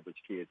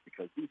underprivileged kids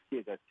because these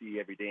kids I see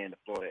every day in the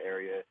Florida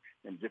area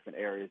and different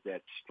areas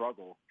that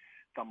struggle.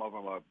 Some of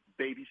them are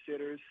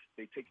babysitters.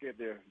 They take care of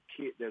their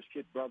kid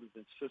brothers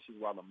and sisters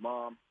while the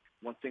mom,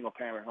 one single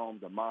parent home,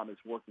 the mom is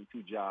working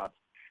 2 jobs.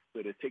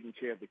 So they're taking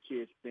care of the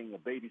kids, being a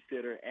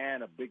babysitter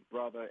and a big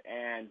brother,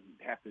 and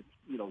have to,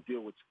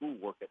 deal with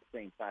schoolwork at the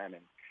same time.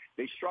 And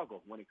they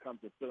struggle when it comes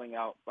to filling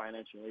out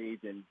financial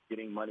aids and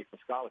getting money for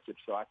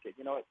scholarships. So I said,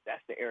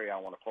 that's the area I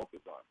want to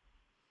focus on.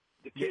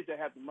 The kids that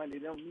have the money,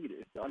 they don't need it.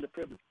 It's the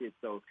underprivileged kids.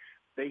 So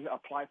they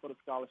apply for the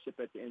scholarship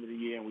at the end of the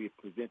year, and we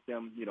present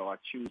them. I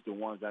choose the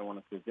ones I want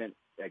to present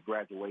at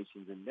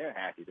graduations, and they're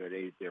happy.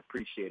 They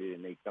appreciate it,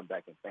 and they come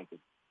back and thank us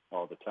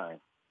all the time.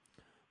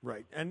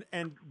 Right, and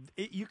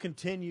you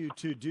continue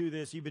to do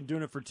this. You've been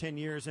doing it for 10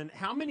 years. And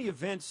how many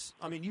events?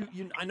 I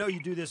mean, I know you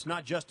do this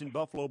not just in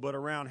Buffalo, but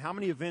around. How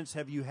many events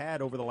have you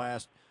had over the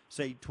last,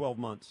 say, 12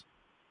 months?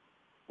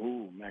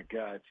 Oh my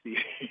God, Steve!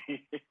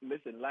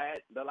 Listen,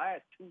 the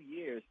last 2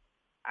 years,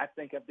 I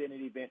think I've been at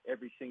an event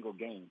every single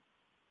game.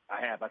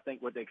 I have. I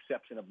think with the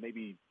exception of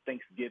maybe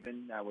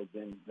Thanksgiving, I was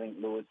in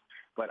St. Louis,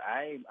 but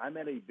I'm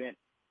at an event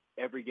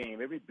every game.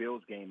 Every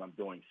Bills game, I'm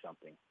doing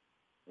something.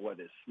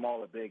 Whether it's small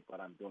or big, but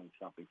I'm doing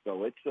something.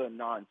 So it's a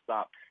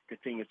nonstop,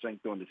 continuous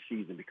strength during the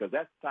season because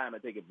that's the time I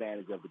take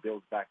advantage of the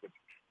Bills backers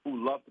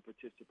who love to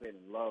participate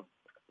and love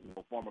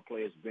former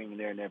players being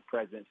there in their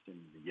presence and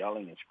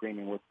yelling and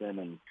screaming with them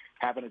and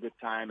having a good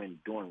time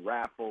and doing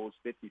raffles,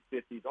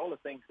 50-50s, all the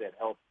things that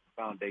help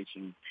the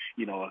foundation,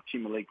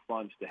 accumulate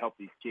funds to help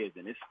these kids.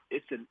 And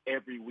it's an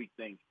every week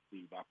thing,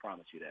 Steve. I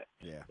promise you that.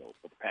 Yeah. So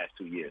for the past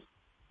 2 years.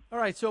 All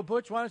right, so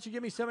Butch, why don't you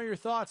give me some of your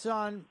thoughts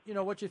on,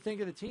 what you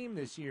think of the team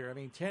this year? I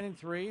mean,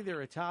 10-3,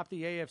 they're atop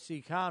the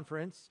AFC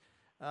conference.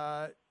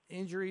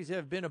 Injuries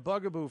have been a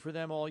bugaboo for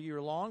them all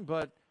year long,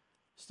 but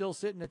still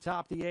sitting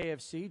atop the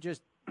AFC.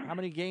 Just how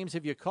many games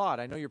have you caught?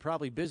 I know you're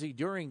probably busy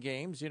during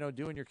games,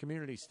 doing your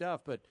community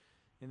stuff, but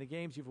in the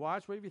games you've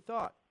watched, what have you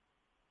thought?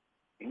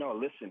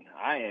 Listen,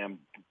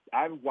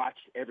 I've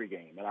watched every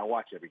game, and I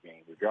watch every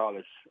game,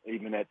 regardless,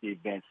 even at the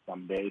events.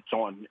 It's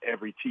on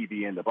every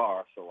TV in the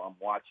bar, so I'm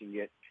watching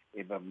it.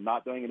 If I'm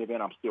not doing an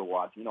event, I'm still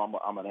watching.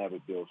 I'm an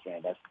avid Bills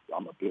fan.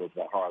 I'm a Bills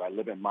at heart. I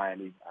live in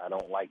Miami. I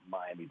don't like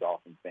Miami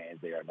Dolphins fans.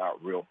 They are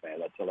not real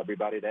fans. I tell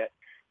everybody that.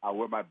 I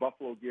wear my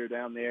Buffalo gear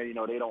down there. They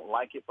don't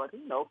like it, but,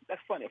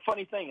 that's funny. A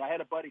funny thing, I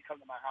had a buddy come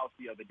to my house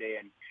the other day,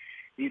 and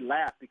he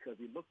laughed because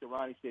he looked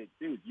around and he said,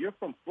 dude, you're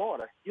from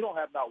Florida. You don't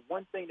have not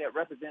one thing that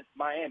represents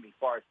Miami as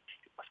far as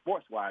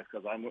sports-wise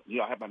because I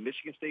have my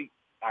Michigan State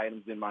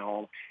items in my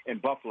home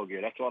and Buffalo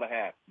gear. That's all I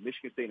have.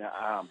 Michigan State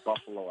and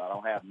Buffalo. I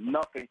don't have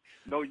nothing,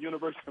 no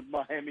University of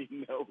Miami,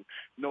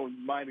 no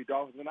Miami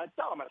Dolphins. And I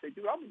tell him, I say,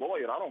 dude, I'm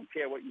loyal. I don't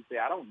care what you say.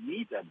 I don't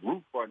need to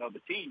root for another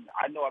team.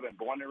 I know I've been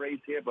born and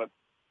raised here, but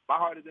my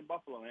heart is in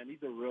Buffalo, man.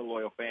 These are real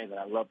loyal fans, and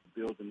I love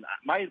the Bills. And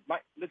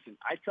listen,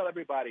 I tell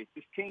everybody,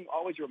 this team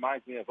always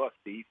reminds me of us,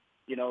 Steve.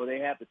 They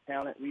have the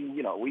talent.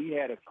 We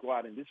had a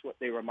squad, and this is what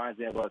they remind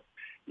me of us.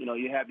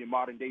 You have your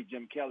modern-day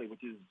Jim Kelly,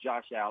 which is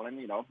Josh Allen,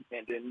 and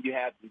then you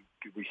have the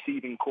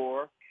receiving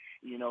core.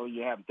 You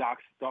have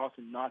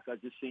Dawson Knox. I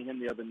just seen him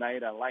the other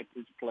night. I like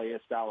his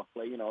style of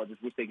play. I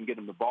just wish they can get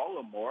him the ball a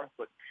little more.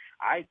 But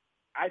I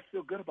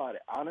feel good about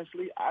it.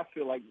 Honestly, I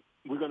feel like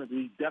we're going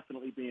to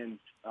definitely be in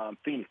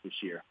Phoenix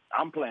this year.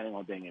 I'm planning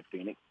on being in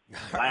Phoenix.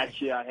 Last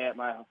year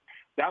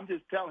I'm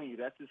just telling you,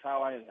 that's just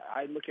how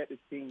I look at this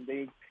team.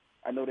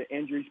 I know the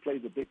injuries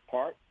plays a big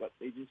part, but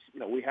they just,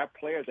 we have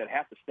players that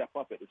have to step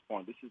up at this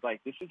point. This is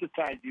the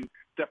time you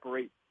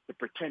separate the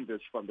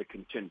pretenders from the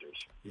contenders.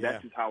 Yeah.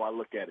 That's just how I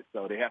look at it.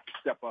 So they have to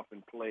step up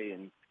and play.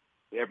 And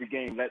every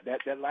game, that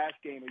last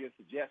game against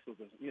the Jets was,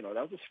 that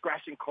was a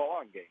scratch and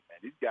claw game, man.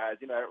 These guys,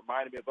 it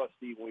reminded me of us,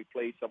 Steve, when we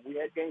played some. We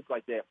had games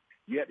like that.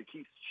 You had to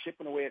keep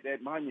chipping away at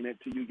that monument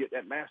till you get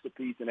that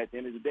masterpiece, and at the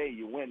end of the day,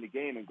 you win the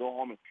game and go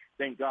home and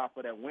thank God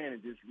for that win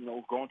and just,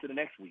 go on to the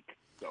next week.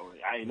 So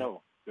I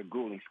know. The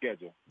grueling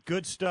schedule.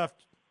 Good stuff,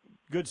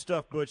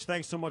 Butch.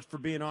 Thanks so much for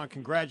being on.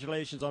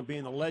 Congratulations on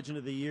being the Legend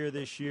of the Year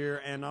this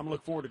year, and I'm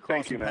looking forward to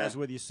crossing paths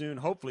with you soon.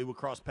 Hopefully, we'll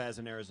cross paths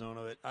in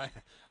Arizona.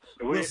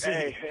 We'll see.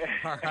 Hey.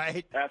 All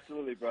right.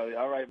 Absolutely, brother.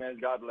 All right, man.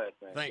 God bless,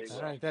 man. Thanks.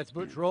 All right, that's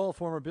Butch Roll,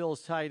 former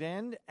Bills tight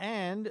end,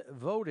 and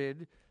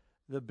voted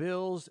the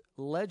Bills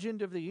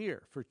Legend of the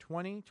Year for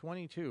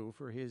 2022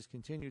 for his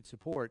continued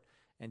support.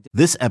 And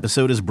this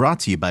episode is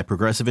brought to you by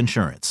Progressive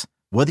Insurance.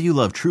 Whether you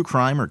love true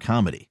crime or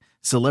comedy,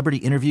 celebrity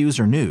interviews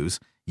or news,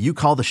 you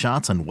call the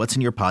shots on what's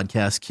in your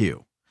podcast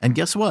queue. And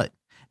guess what?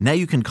 Now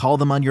you can call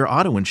them on your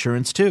auto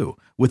insurance too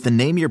with the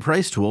Name Your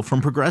Price tool from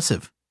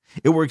Progressive.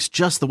 It works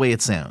just the way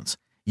it sounds.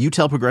 You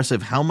tell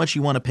Progressive how much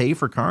you want to pay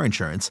for car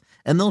insurance,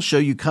 and they'll show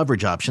you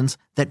coverage options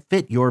that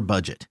fit your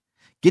budget.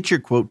 Get your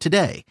quote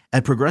today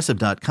at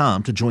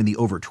Progressive.com to join the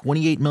over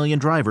 28 million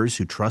drivers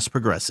who trust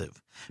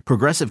Progressive.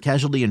 Progressive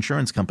Casualty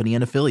Insurance Company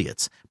and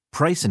Affiliates.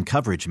 Price and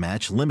coverage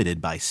match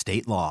limited by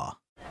state law.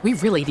 We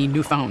really need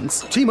new phones.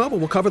 T-Mobile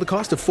will cover the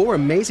cost of 4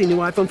 amazing new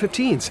iPhone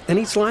 15s, and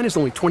each line is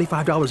only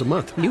 $25 a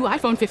month. New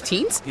iPhone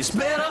 15s? It's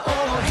better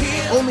over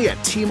here. Only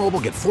at T-Mobile,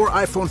 get 4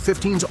 iPhone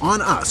 15s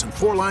on us and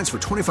 4 lines for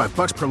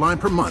 $25 per line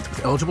per month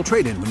with eligible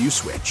trade-in when you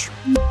switch.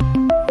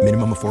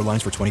 Minimum of 4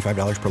 lines for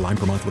 $25 per line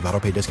per month with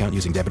autopay discount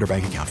using debit or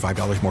bank account.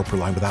 $5 more per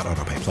line without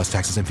autopay, plus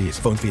taxes and fees.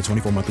 Phone fee at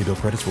 24 monthly bill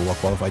credits for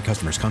well-qualified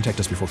customers. Contact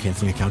us before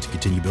canceling account to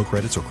continue bill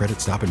credits or credit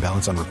stop and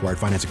balance on required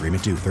finance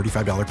agreement due.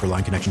 $35 per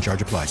line connection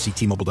charge applies. See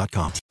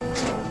T-Mobile.com.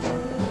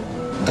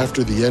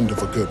 After the end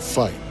of a good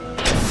fight,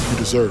 you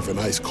deserve an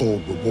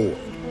ice-cold reward.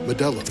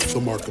 Modelo is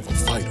the mark of a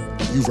fighter.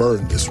 You've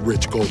earned this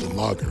rich golden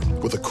lager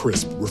with a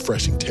crisp,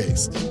 refreshing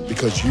taste.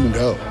 Because you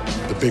know,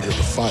 the bigger the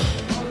fight,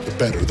 the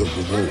better the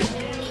reward.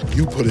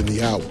 You put in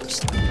the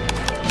hours,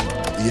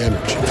 the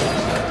energy,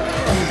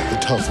 the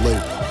tough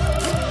labor.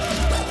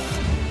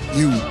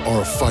 You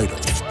are a fighter,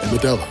 and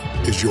Modelo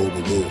is your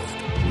reward.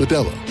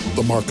 Modelo,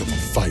 the mark of a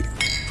fighter.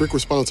 Drink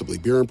responsibly.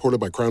 Beer imported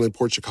by Crown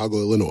Imports, Chicago,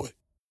 Illinois.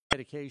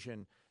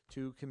 Dedication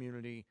to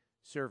community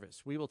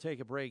service. We will take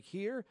a break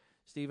here.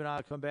 Steve and I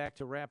will come back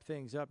to wrap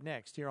things up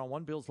next here on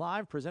One Bills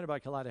Live, presented by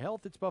Kaleida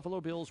Health. It's Buffalo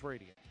Bills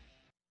Radio.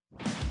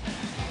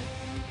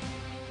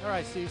 All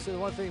right, Steve, so the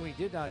one thing we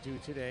did not do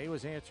today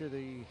was answer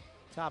the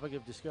topic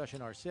of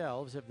discussion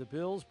ourselves. Have the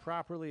Bills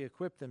properly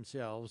equipped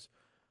themselves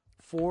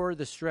for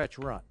the stretch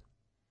run?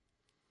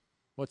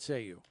 What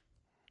say you?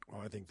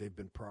 Well, I think they've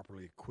been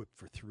properly equipped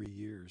for 3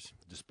 years,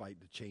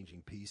 despite the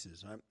changing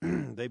pieces.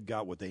 They've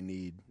got what they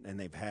need, and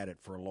they've had it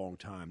for a long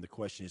time. The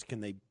question is, can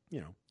they,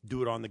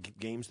 do it on the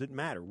games that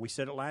matter? We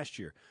said it last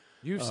year.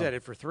 You've said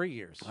it for 3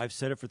 years. I've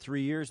said it for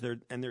 3 years,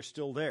 and they're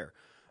still there.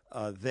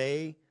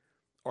 They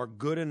are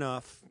good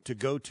enough to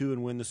go to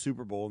and win the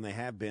Super Bowl, and they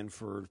have been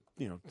for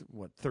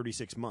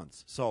 36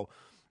 months. So,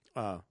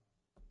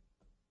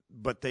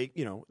 but they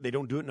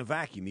don't do it in a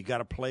vacuum. You got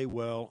to play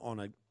well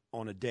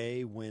on a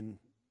day when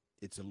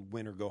it's a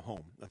win or go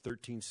home. A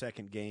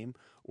 13-second game,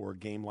 or a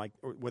game or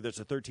whether it's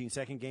a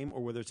 13-second game, or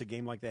whether it's a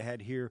game like they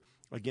had here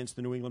against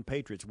the New England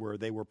Patriots, where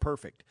they were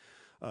perfect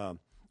and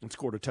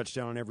scored a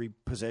touchdown on every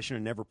possession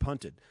and never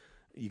punted.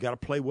 You got to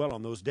play well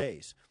on those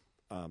days,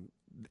 and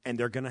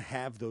they're going to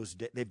have those.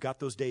 They've got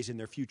those days in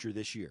their future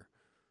this year.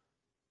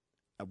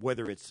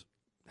 Whether it's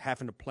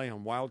having to play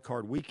on Wild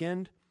Card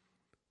Weekend,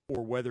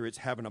 or whether it's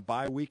having a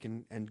bye week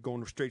and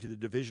going straight to the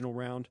divisional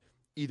round,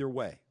 either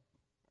way,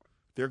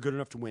 they're good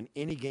enough to win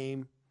any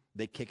game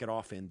they kick it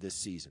off in this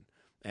season,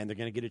 and they're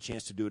going to get a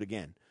chance to do it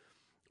again.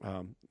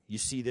 You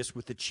see this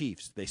with the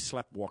Chiefs. They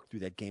walked through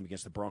that game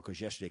against the Broncos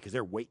yesterday because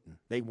they're waiting.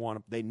 They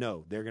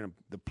know the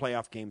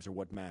playoff games are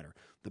what matter.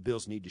 The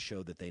Bills need to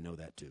show that they know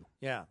that too.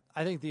 Yeah,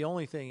 I think the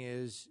only thing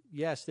is,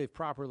 yes, they've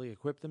properly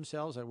equipped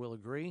themselves. I will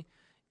agree.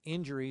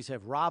 Injuries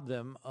have robbed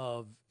them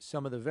of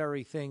some of the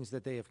very things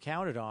that they have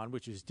counted on,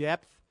 which is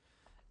depth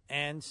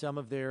and some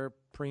of their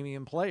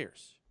premium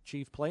players,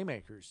 chief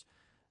playmakers.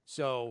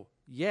 So,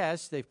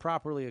 yes, they've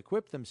properly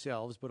equipped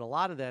themselves, but a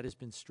lot of that has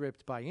been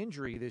stripped by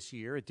injury this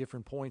year at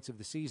different points of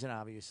the season,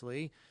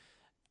 obviously.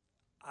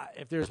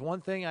 If there's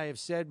one thing I have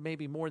said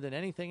maybe more than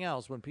anything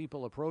else when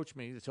people approach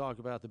me to talk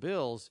about the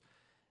Bills,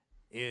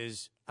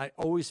 is I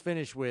always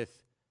finish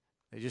with,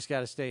 they just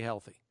got to stay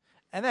healthy.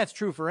 And that's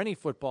true for any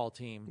football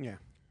team. Yeah.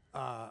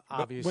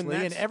 Obviously,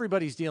 and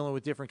everybody's dealing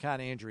with different kind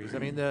of injuries. I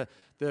mean, the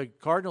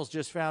Cardinals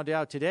just found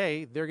out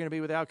today they're going to be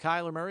without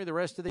Kyler Murray the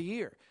rest of the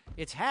year.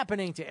 It's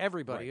happening to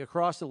everybody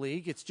across the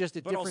league. It's just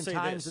at different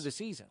times of the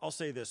season. I'll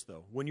say this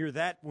though: when you're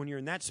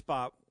in that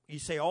spot, you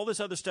say all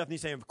this other stuff, and you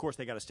say, of course,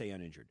 they got to stay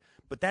uninjured.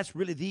 But that's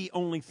really the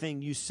only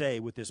thing you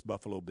say with this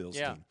Buffalo Bills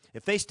team.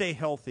 If they stay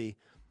healthy,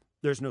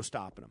 there's no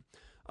stopping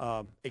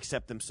them,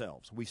 except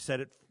themselves. We've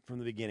said it from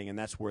the beginning, and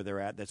that's where they're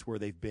at. That's where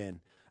they've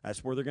been.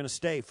 That's where they're going to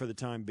stay for the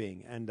time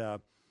being. And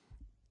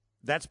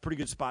that's a pretty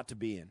good spot to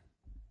be in.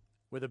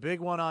 With a big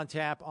one on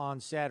tap on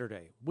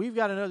Saturday. We've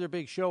got another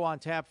big show on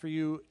tap for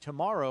you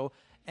tomorrow.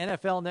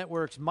 NFL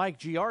Network's Mike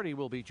Giardi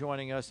will be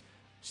joining us.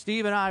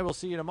 Steve and I will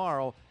see you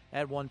tomorrow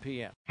at 1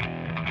 p.m.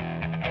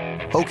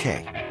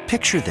 Okay,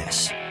 picture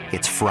this.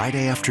 It's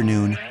Friday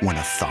afternoon when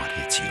a thought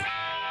hits you.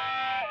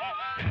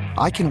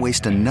 I can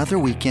waste another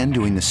weekend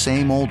doing the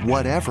same old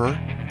whatever,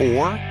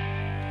 or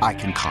I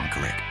can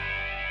conquer it.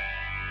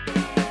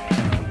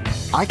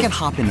 I can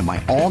hop into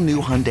my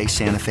all-new Hyundai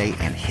Santa Fe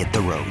and hit the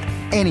road.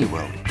 Any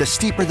road. The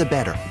steeper, the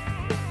better.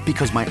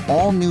 Because my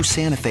all-new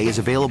Santa Fe is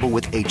available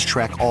with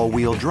H-Track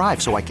all-wheel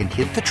drive, so I can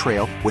hit the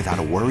trail without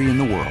a worry in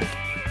the world.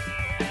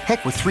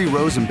 Heck, with 3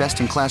 rows and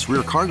best-in-class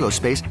rear cargo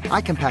space, I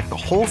can pack the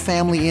whole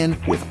family in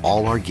with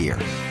all our gear.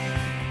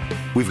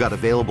 We've got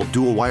available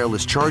dual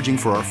wireless charging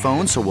for our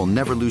phones, so we'll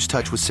never lose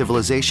touch with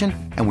civilization,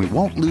 and we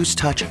won't lose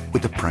touch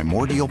with the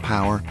primordial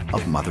power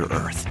of Mother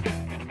Earth.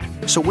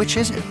 So which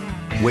is it?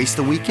 Waste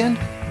the weekend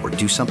or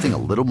do something a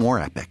little more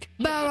epic?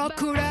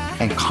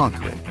 And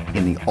conquer it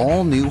in the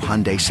all-new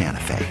Hyundai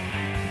Santa Fe.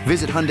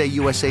 Visit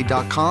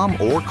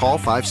HyundaiUSA.com or call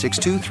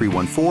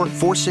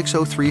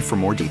 562-314-4603 for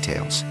more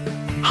details.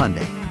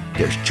 Hyundai,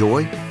 there's joy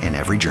in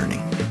every journey.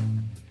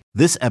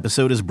 This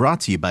episode is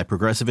brought to you by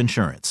Progressive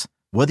Insurance.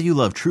 Whether you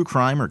love true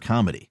crime or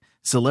comedy,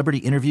 celebrity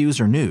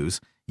interviews or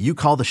news, you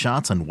call the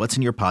shots on what's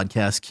in your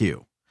podcast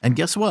queue. And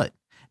guess what?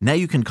 Now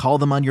you can call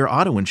them on your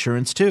auto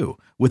insurance too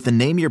with the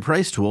Name Your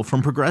Price tool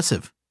from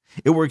Progressive.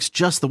 It works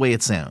just the way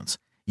it sounds.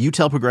 You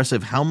tell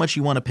Progressive how much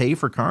you want to pay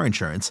for car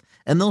insurance,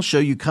 and they'll show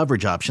you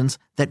coverage options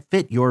that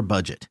fit your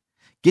budget.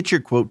 Get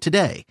your quote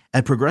today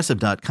at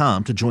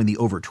Progressive.com to join the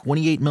over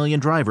 28 million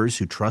drivers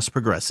who trust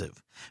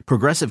Progressive.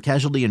 Progressive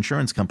Casualty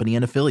Insurance Company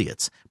and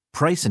Affiliates.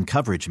 Price and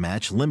coverage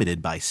match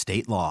limited by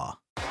state law.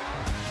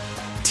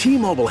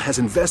 T-Mobile has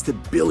invested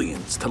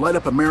billions to light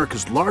up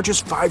America's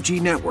largest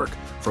 5G network,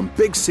 from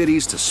big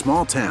cities to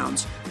small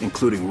towns,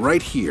 including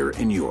right here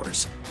in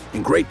yours.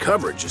 And great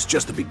coverage is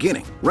just the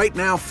beginning. Right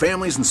now,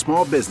 families and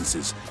small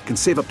businesses can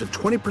save up to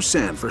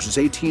 20% versus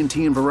AT&T and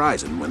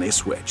Verizon when they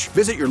switch.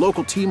 Visit your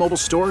local T-Mobile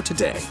store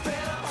today.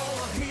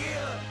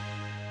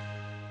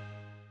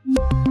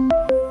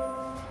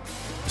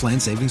 Plan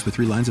savings with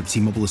 3 lines of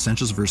T-Mobile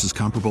Essentials versus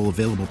comparable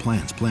available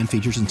plans. Plan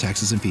features and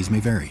taxes and fees may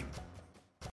vary.